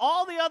blessing to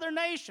all the other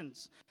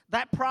nations,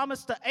 that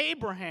promise to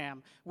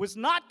Abraham was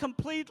not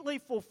completely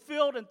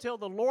fulfilled until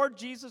the Lord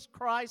Jesus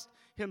Christ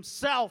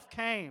himself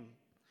came.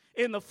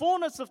 In the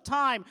fullness of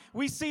time,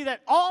 we see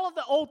that all of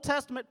the Old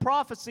Testament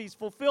prophecies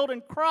fulfilled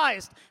in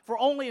Christ, for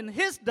only in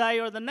his day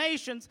are the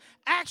nations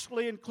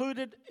actually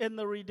included in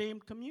the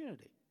redeemed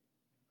community.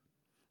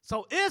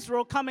 So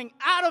Israel coming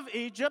out of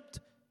Egypt,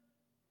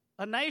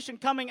 a nation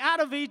coming out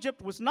of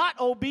Egypt, was not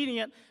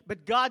obedient,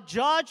 but God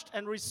judged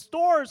and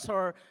restores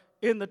her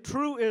in the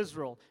true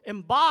Israel,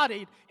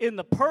 embodied in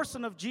the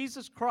person of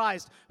Jesus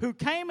Christ, who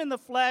came in the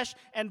flesh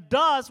and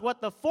does what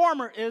the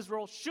former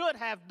Israel should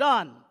have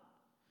done.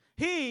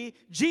 He,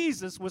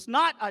 Jesus, was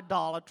not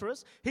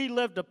idolatrous. He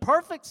lived a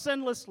perfect,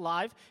 sinless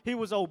life. He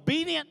was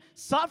obedient,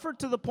 suffered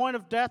to the point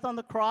of death on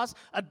the cross,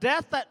 a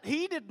death that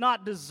he did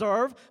not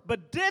deserve,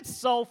 but did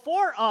so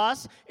for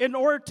us in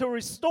order to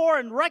restore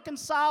and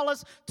reconcile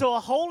us to a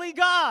holy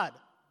God.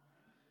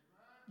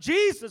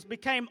 Jesus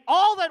became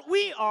all that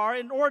we are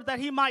in order that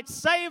he might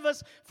save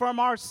us from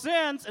our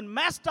sins and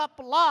messed up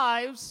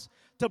lives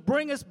to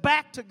bring us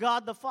back to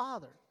God the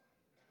Father.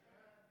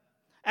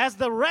 As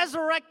the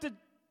resurrected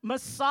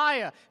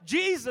Messiah,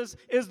 Jesus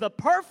is the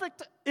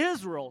perfect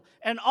Israel,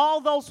 and all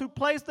those who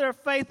place their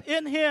faith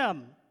in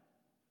him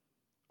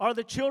are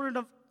the children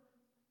of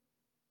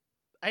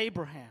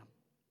Abraham,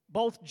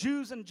 both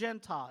Jews and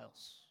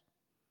Gentiles.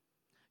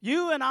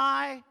 You and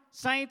I,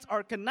 saints,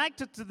 are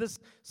connected to this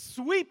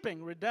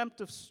sweeping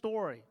redemptive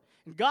story.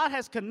 And God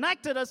has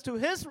connected us to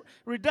his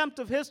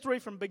redemptive history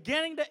from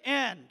beginning to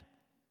end.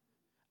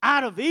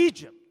 Out of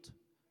Egypt,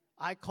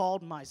 I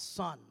called my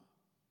son.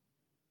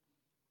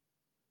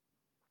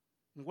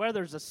 And where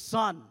there's a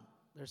son,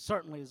 there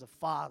certainly is a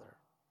father.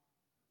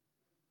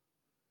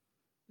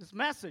 This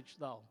message,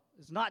 though,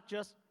 is not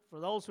just for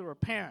those who are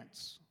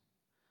parents.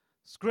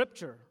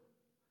 Scripture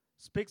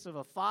speaks of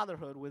a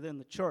fatherhood within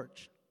the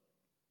church.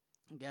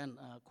 Again,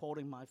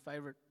 quoting my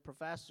favorite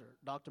professor,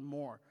 Dr.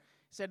 Moore.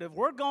 He said, if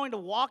we're going to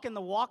walk in the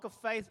walk of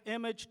faith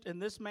imaged in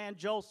this man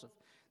Joseph,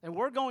 then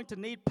we're going to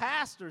need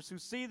pastors who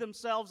see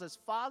themselves as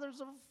fathers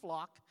of a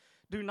flock,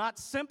 do not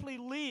simply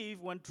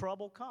leave when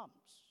trouble comes.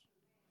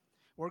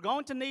 We're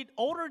going to need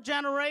older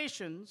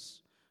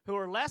generations who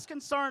are less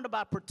concerned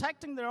about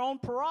protecting their own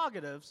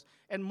prerogatives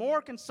and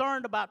more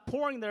concerned about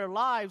pouring their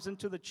lives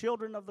into the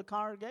children of the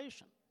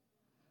congregation.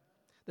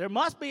 There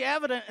must be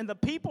evident in the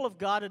people of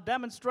God a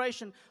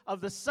demonstration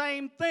of the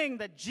same thing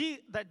that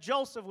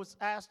Joseph was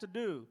asked to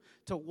do,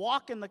 to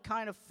walk in the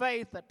kind of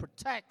faith that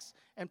protects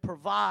and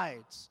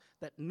provides,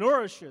 that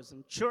nourishes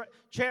and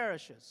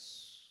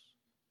cherishes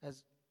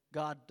as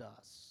God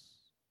does.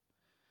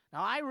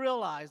 Now, I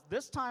realize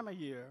this time of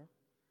year,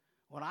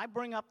 when I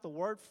bring up the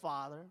word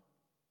Father,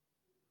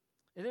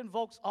 it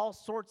invokes all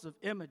sorts of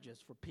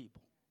images for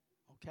people,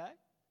 okay?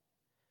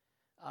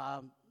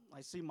 I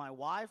see my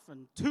wife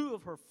and 2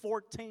 of her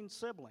 14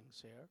 siblings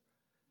here.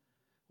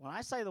 When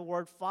I say the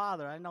word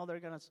Father, I know they're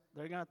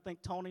gonna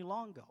think Tony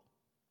Longo.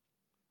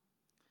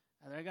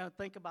 And they're gonna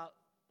think about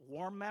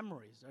warm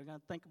memories. They're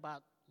gonna think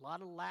about a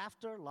lot of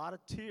laughter, a lot of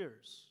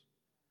tears.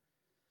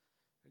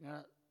 They're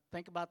gonna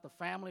think about the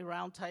family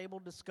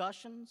roundtable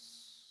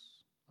discussions,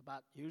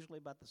 usually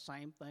about the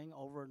same thing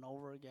over and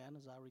over again,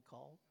 as I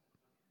recall.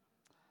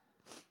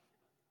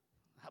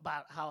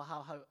 About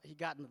how he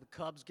got into the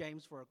Cubs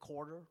games for a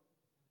quarter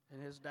in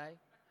his day.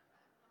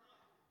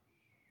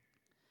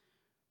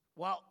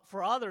 Well,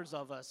 for others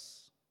of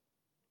us,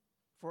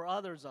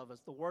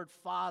 the word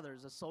father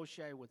is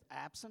associated with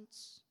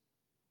absence.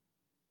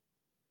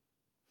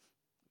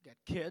 You got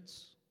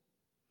kids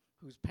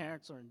whose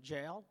parents are in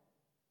jail,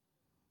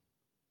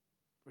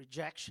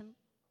 rejection,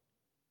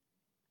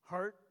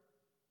 hurt,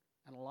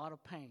 and a lot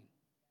of pain.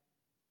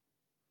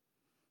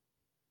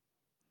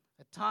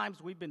 At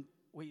times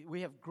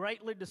we have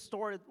greatly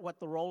distorted what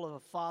the role of a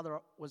father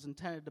was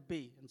intended to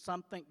be. And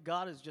some think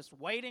God is just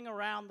waiting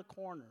around the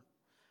corner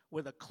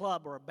with a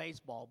club or a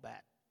baseball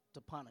bat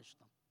to punish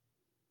them.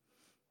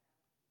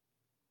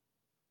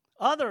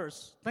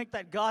 Others think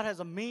that God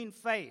has a mean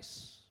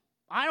face.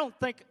 I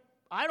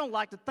don't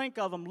like to think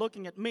of him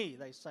looking at me,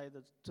 they say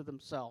to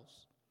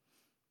themselves.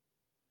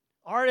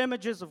 Our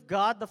images of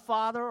God the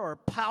Father are a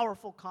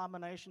powerful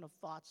combination of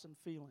thoughts and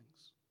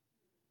feelings.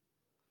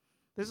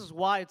 This is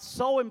why it's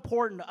so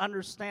important to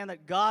understand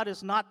that God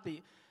is not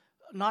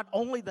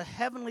only the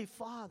Heavenly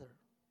Father,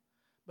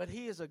 but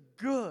He is a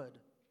good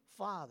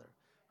Father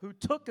who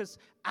took us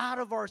out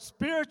of our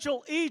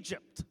spiritual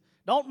Egypt.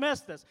 Don't miss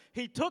this.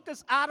 He took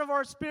us out of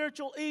our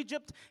spiritual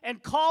Egypt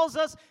and calls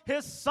us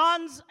His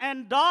sons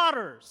and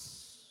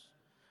daughters.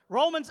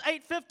 Romans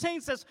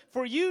 8:15 says,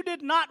 "For you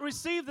did not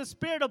receive the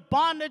spirit of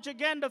bondage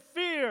again to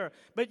fear,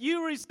 but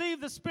you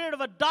received the spirit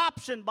of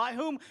adoption, by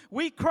whom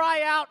we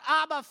cry out,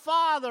 Abba,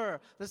 Father."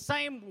 The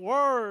same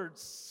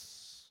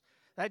words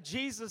that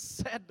Jesus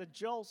said to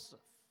Joseph.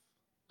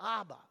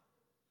 Abba.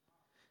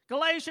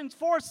 Galatians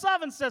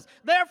 4:7 says,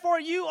 "Therefore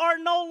you are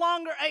no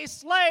longer a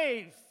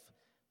slave.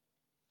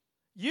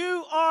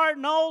 You are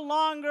no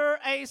longer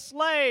a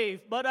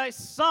slave, but a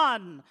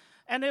son.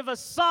 And if a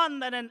son,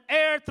 then an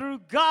heir through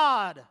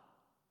God."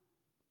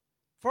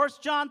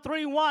 1 John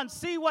 3:1,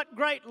 "See what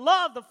great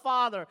love the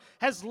Father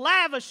has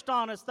lavished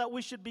on us, that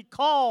we should be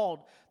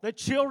called the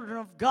children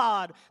of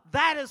God."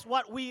 That is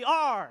what we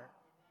are.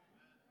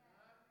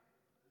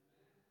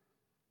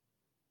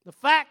 The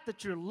fact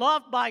that you're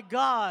loved by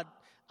God,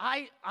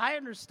 I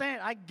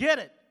understand, I get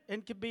it.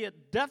 It can be a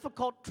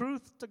difficult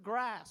truth to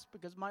grasp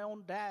because my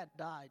own dad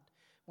died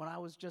when I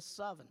was just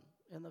 7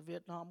 in the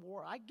Vietnam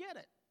War. I get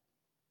it.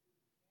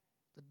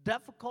 It's a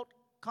difficult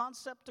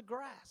concept to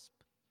grasp.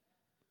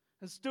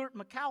 And Stuart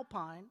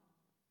McAlpine,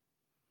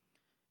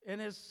 in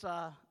his,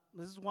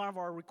 this is one of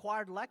our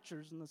required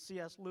lectures in the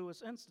C.S.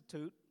 Lewis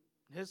Institute,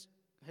 his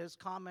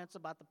comments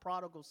about the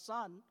prodigal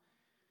son,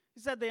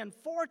 he said the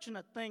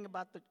unfortunate thing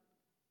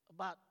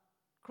about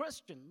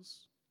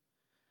Christians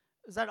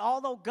is that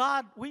although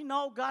we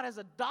know God has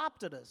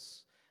adopted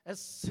us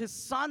as His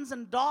sons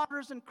and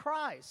daughters in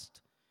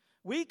Christ,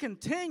 we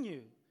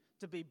continue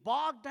to be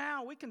bogged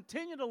down. We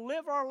continue to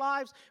live our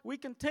lives. We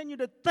continue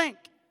to think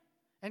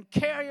and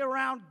carry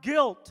around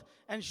guilt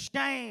and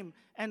shame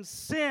and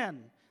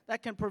sin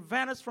that can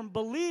prevent us from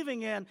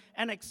believing in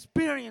and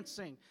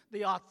experiencing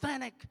the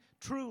authentic,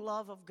 true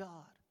love of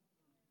God.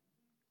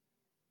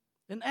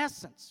 In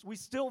essence, we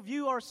still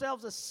view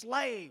ourselves as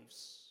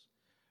slaves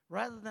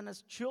rather than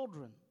as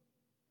children.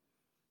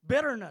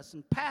 Bitterness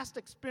and past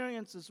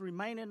experiences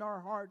remain in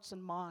our hearts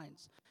and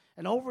minds.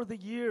 And over the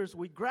years,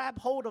 we grab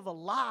hold of a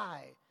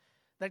lie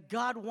that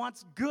God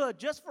wants good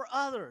just for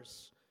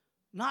others,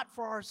 not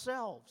for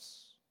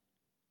ourselves.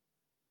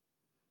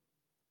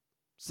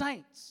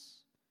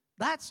 Saints,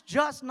 that's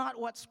just not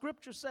what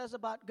Scripture says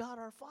about God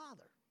our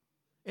Father.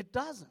 It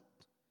doesn't.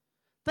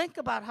 Think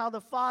about how the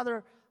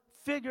Father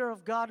figure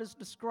of God is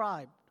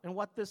described and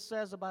what this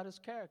says about His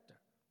character.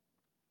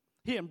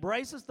 He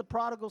embraces the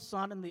prodigal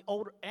son and the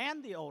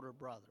older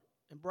brother,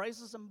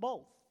 embraces them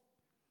both.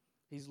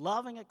 He's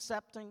loving,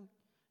 accepting,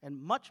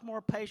 and much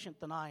more patient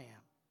than I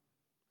am.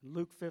 In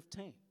Luke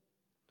 15.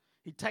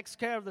 He takes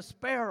care of the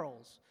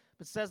sparrows,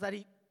 but says that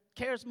He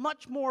cares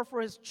much more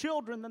for His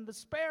children than the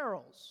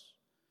sparrows.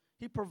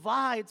 He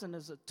provides and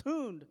is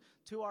attuned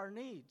to our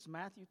needs,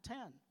 Matthew 10.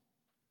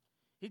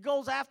 He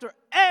goes after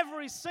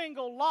every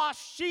single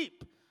lost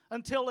sheep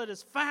until it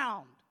is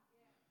found.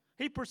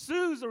 He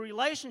pursues a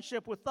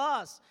relationship with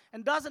us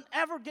and doesn't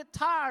ever get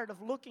tired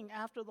of looking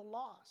after the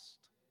lost.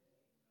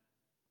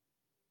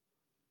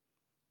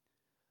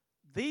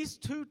 These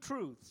two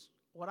truths,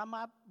 what I'm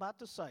about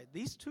to say,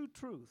 these two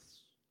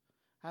truths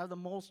have the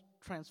most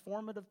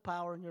transformative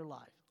power in your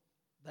life.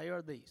 They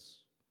are these.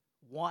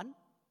 1,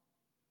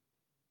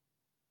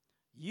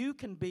 you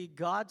can be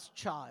God's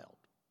child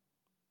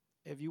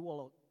if you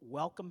will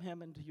welcome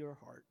Him into your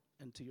heart,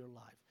 into your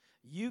life.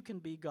 You can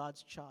be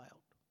God's child.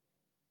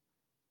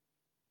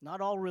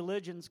 Not all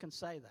religions can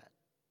say that.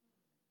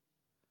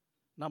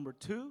 Number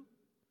 2,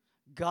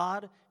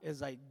 God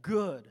is a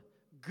good,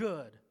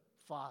 good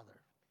Father.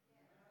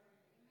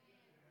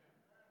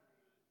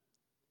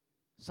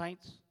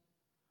 Saints,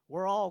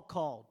 we're all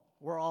called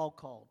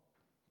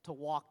to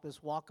walk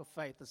this walk of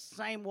faith, the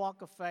same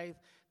walk of faith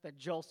that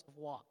Joseph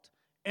walked.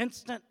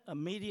 Instant,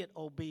 immediate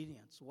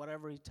obedience,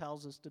 whatever he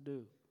tells us to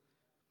do.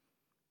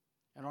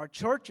 And our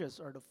churches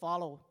are to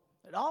follow.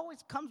 It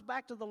always comes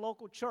back to the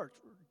local church.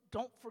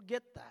 Don't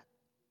forget that.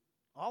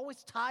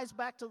 Always ties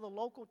back to the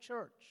local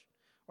church.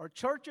 Our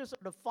churches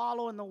are to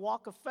follow in the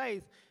walk of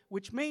faith,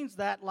 which means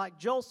that, like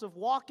Joseph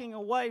walking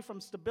away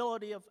from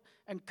stability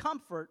and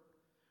comfort,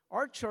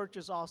 our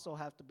churches also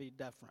have to be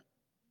different.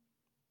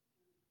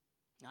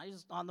 Now,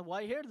 just on the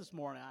way here this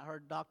morning, I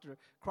heard Dr.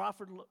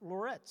 Crawford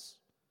Loretz.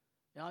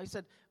 He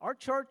said, our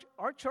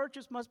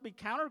churches must be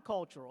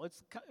countercultural.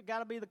 It's got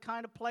to be the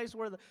kind of place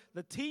where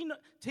the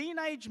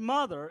teenage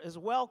mother is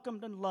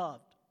welcomed and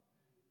loved,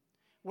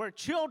 where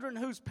children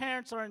whose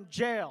parents are in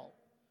jail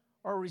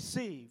are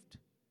received,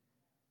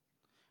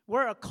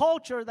 where a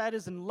culture that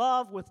is in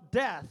love with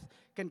death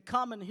can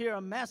come and hear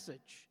a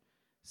message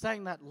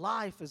saying that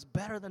life is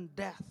better than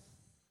death,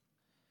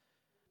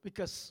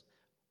 because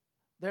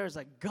there's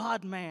a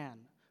God-man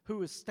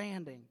who is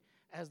standing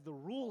as the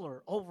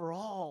ruler over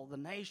all the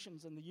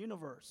nations in the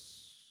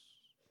universe.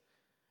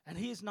 And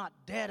he's not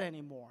dead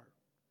anymore.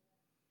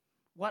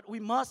 What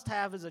we must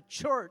have is a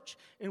church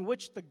in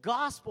which the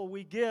gospel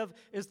we give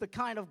is the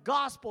kind of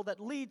gospel that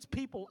leads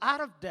people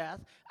out of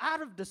death,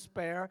 out of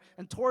despair,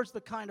 and towards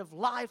the kind of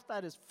life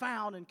that is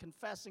found in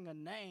confessing a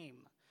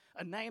name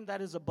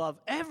that is above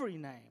every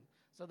name,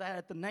 so that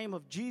at the name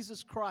of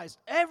Jesus Christ,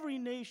 every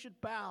knee should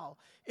bow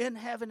in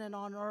heaven and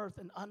on earth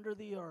and under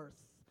the earth,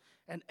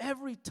 and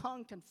every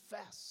tongue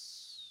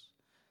confess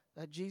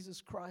that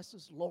Jesus Christ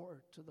is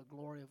Lord, to the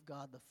glory of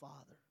God the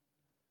Father.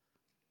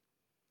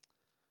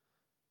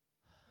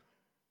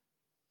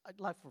 I'd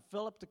like for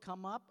Philip to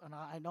come up, and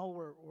I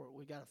know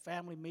we got a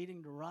family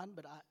meeting to run,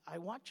 but I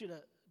want you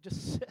to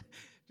just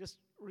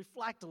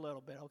reflect a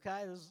little bit,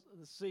 okay?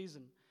 This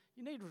season,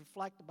 you need to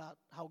reflect about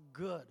how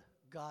good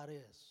God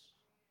is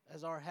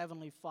as our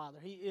Heavenly Father.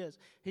 He is.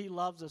 He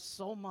loves us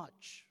so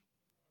much.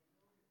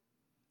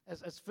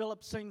 As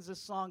Philip sings this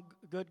song,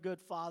 Good, Good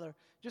Father,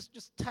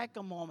 just take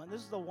a moment.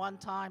 This is the one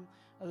time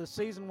of the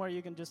season where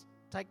you can just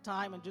take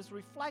time and just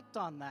reflect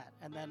on that.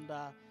 And then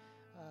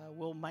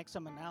we'll make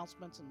some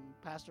announcements, and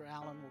Pastor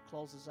Allen will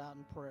close us out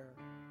in prayer.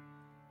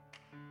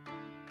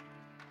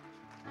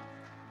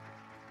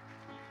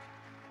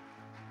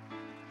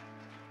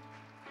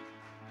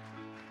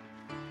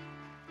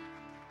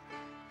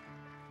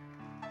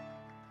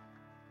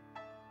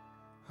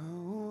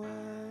 Oh,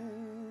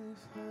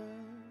 I've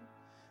heard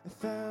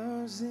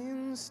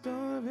 1,000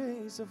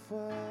 stories of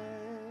what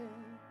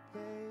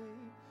they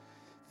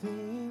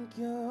think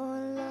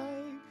you're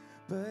like,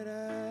 but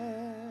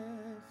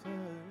I've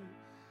heard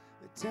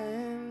the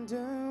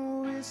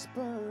tender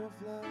whisper of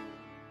love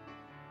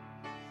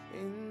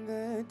in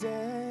the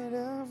dead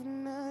of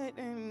night,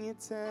 and you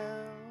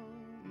tell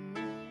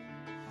me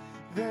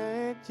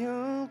that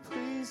you're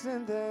pleased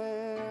and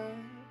that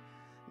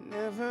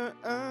never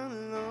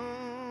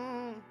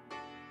alone.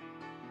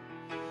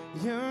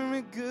 You're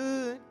a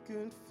good,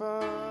 good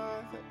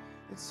Father.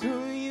 It's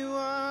who you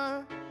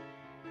are.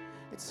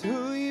 It's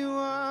who you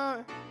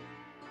are.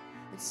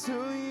 It's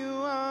who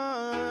you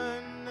are.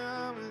 And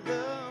I'm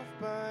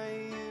loved by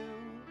you.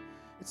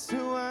 It's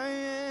who I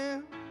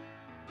am.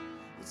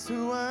 It's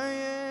who I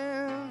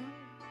am.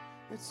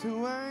 It's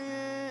who I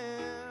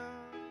am.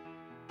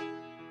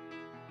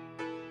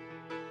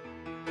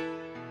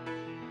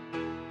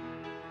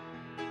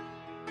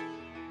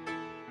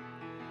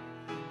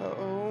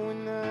 Oh,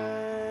 and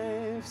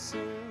I've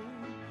seen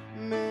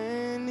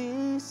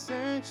many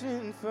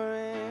searching for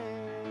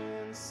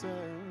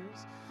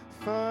answers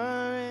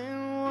far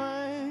and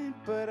wide,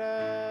 but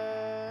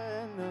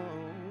I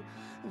know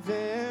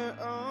they're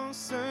all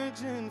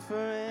searching for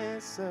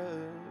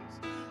answers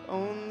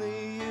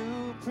only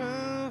you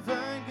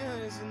provide,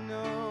 'cause you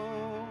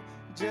know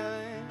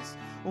just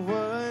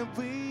what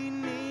we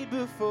need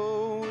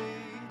before we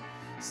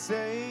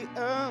say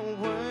a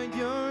word.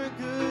 You're a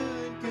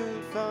good,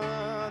 good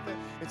Father.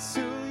 It's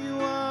who you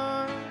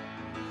are.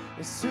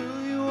 It's who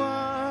you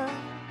are.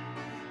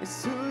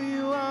 It's who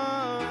you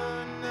are.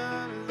 And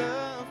I'm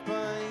loved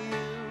by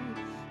you.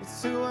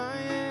 It's who I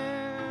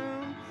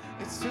am.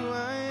 It's who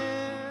I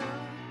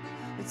am.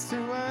 It's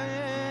who I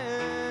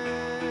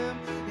am.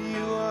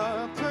 You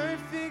are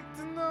perfect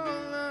in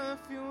all of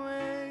your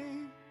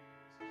ways.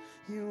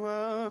 You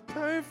are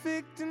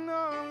perfect in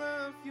all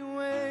of your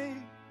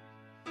ways.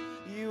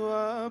 You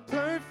are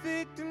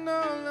perfect in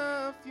all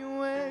of your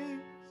ways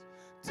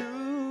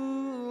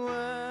to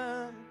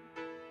us.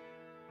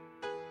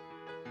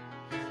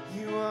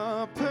 You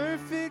are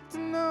perfect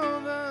in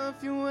all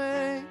of your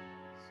ways.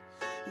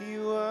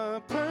 You are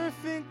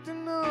perfect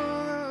in all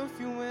of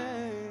your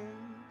ways.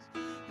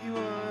 You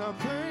are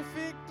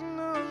perfect in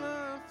all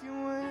of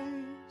your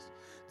ways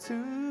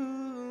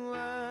to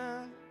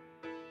us.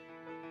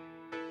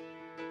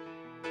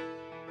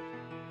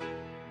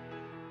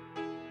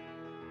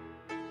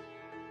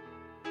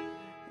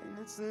 And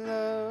it's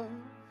love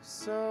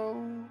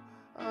so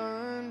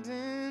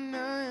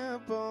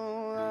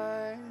undeniable,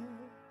 I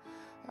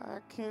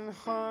can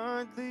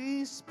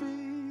hardly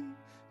speak.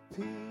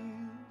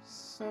 Peace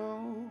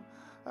so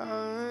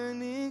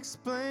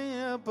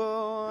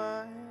unexplainable,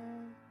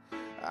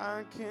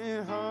 I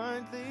can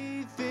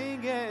hardly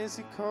think as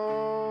you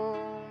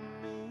call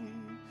me.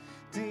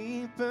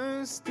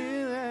 Deeper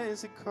still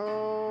as you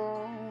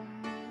call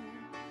me.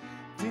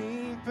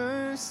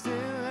 deeper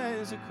still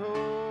as you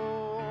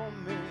call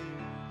me,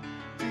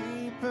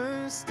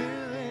 deeper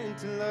still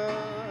into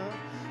love,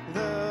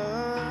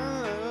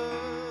 love.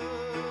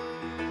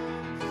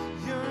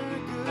 You're a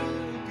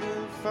good,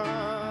 good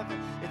Father.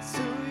 It's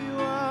who you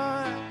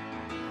are.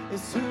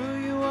 It's who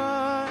you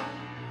are.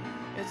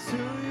 It's who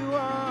you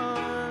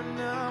are.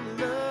 Now I'm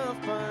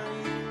loved by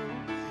you.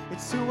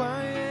 It's who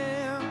I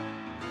am.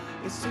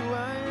 It's who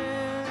I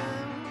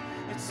am.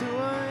 It's who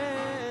I am.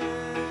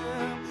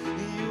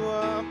 You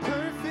are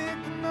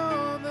perfect in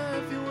all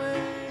of your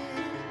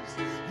ways.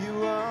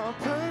 You are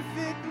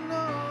perfect in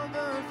all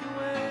of your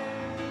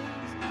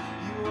ways.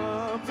 You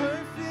are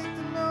perfect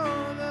in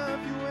all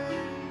of your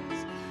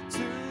ways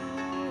to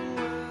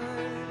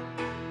us.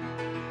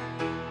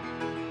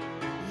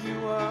 You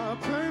are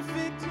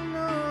perfect in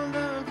all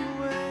of your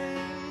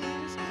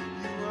ways.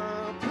 You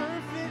are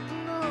perfect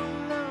in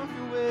all of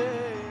your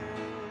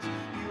ways.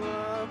 You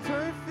are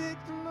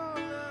perfect in all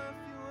of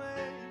your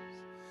ways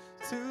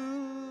to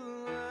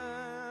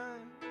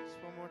us.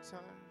 One more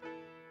time.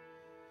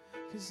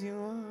 'Cause you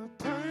are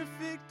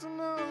perfect in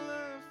all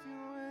of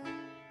your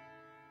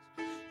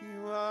ways.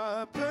 You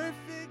are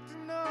perfect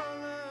in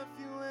all of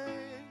your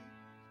ways.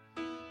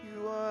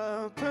 You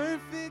are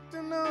perfect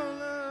in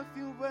all of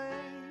your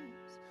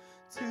ways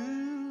to us.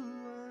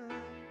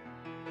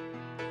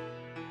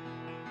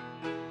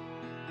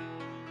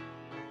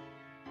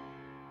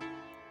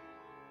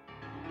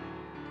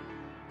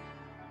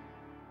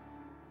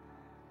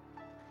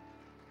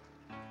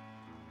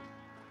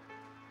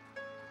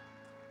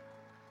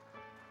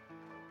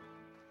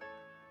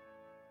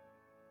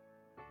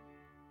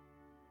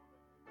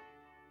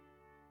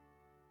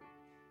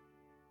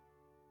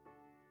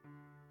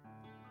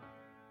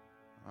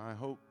 I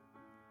hope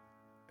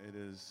it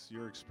is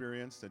your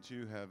experience that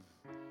you have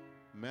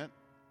met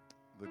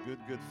the good,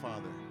 good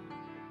Father.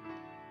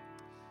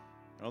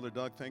 Elder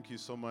Doug, thank you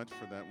so much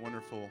for that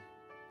wonderful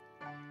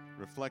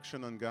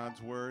reflection on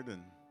God's Word.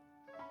 And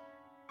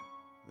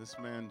this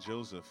man,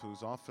 Joseph,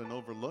 who's often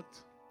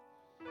overlooked,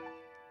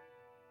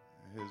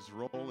 his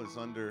role is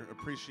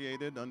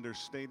underappreciated,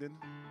 understated,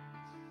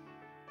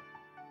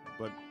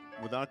 but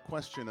without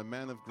question, a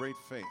man of great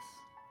faith.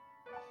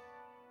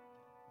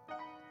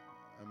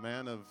 A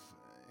man of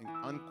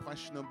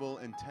unquestionable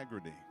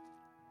integrity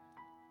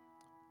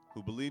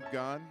who believed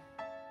God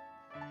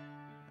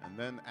and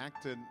then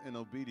acted in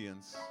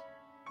obedience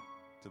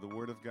to the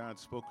word of God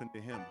spoken to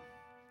him.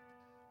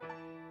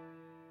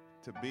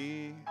 To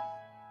be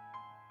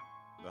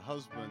the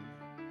husband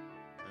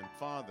and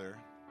father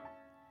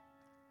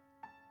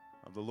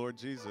of the Lord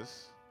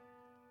Jesus,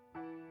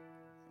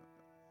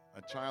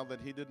 a child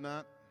that he did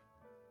not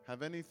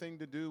have anything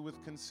to do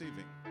with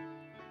conceiving,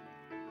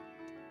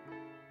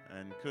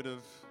 and could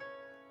have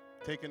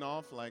taken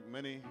off like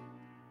many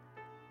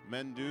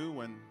men do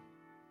when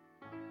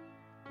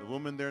the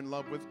woman they're in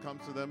love with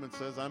comes to them and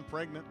says, I'm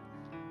pregnant.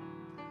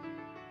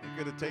 He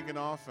could have taken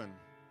off and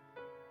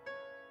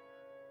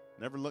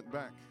never looked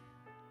back.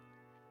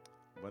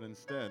 But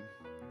instead,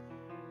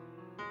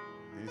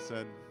 he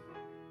said,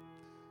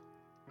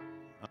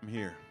 I'm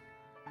here.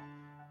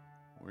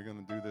 We're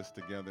going to do this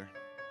together.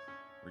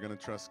 We're going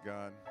to trust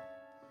God.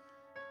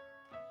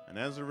 And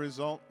as a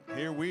result,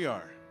 here we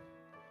are,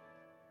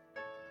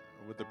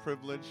 with the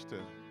privilege to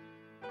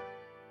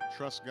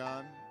trust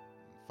God,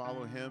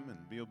 follow him,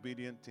 and be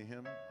obedient to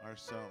him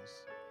ourselves.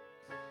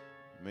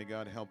 May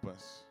God help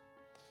us.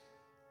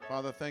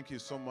 Father, thank you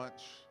so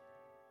much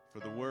for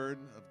the word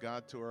of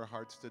God to our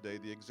hearts today,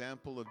 the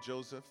example of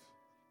Joseph.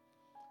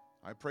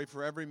 I pray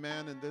for every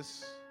man in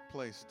this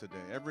place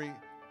today, every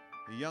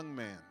young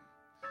man,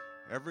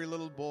 every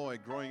little boy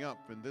growing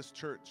up in this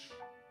church,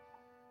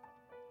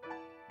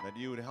 that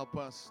you would help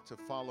us to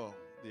follow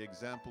the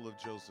example of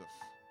Joseph,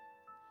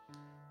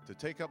 to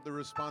take up the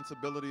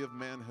responsibility of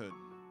manhood,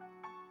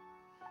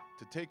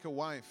 to take a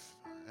wife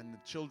and the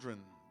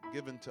children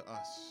given to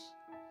us,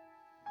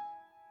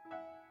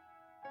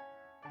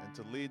 and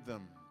to lead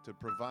them, to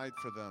provide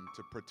for them,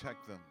 to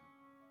protect them,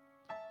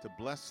 to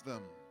bless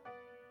them.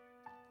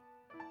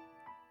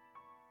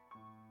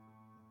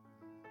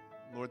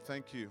 Lord,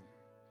 thank you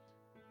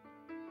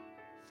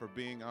for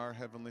being our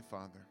Heavenly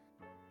Father.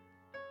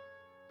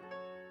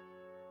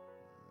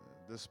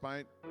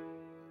 Despite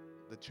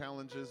the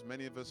challenges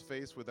many of us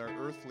face with our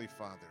earthly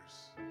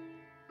fathers,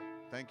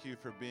 thank you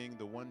for being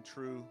the one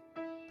true,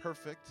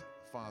 perfect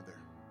Father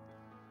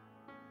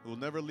who will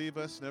never leave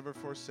us, never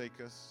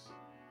forsake us,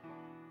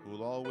 who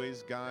will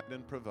always guide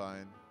and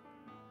provide.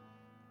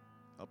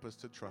 Help us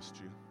to trust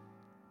you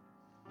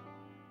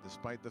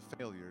despite the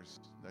failures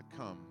that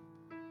come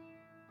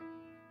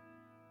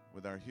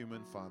with our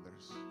human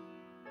fathers.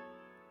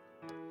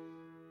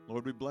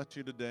 Lord, we bless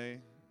you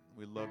today.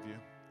 We love you.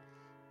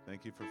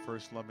 Thank you for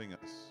first loving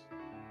us.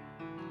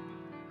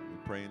 We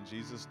pray in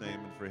Jesus' name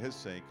and for his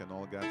sake, and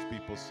all God's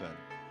people said,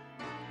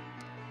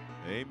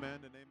 amen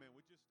and amen.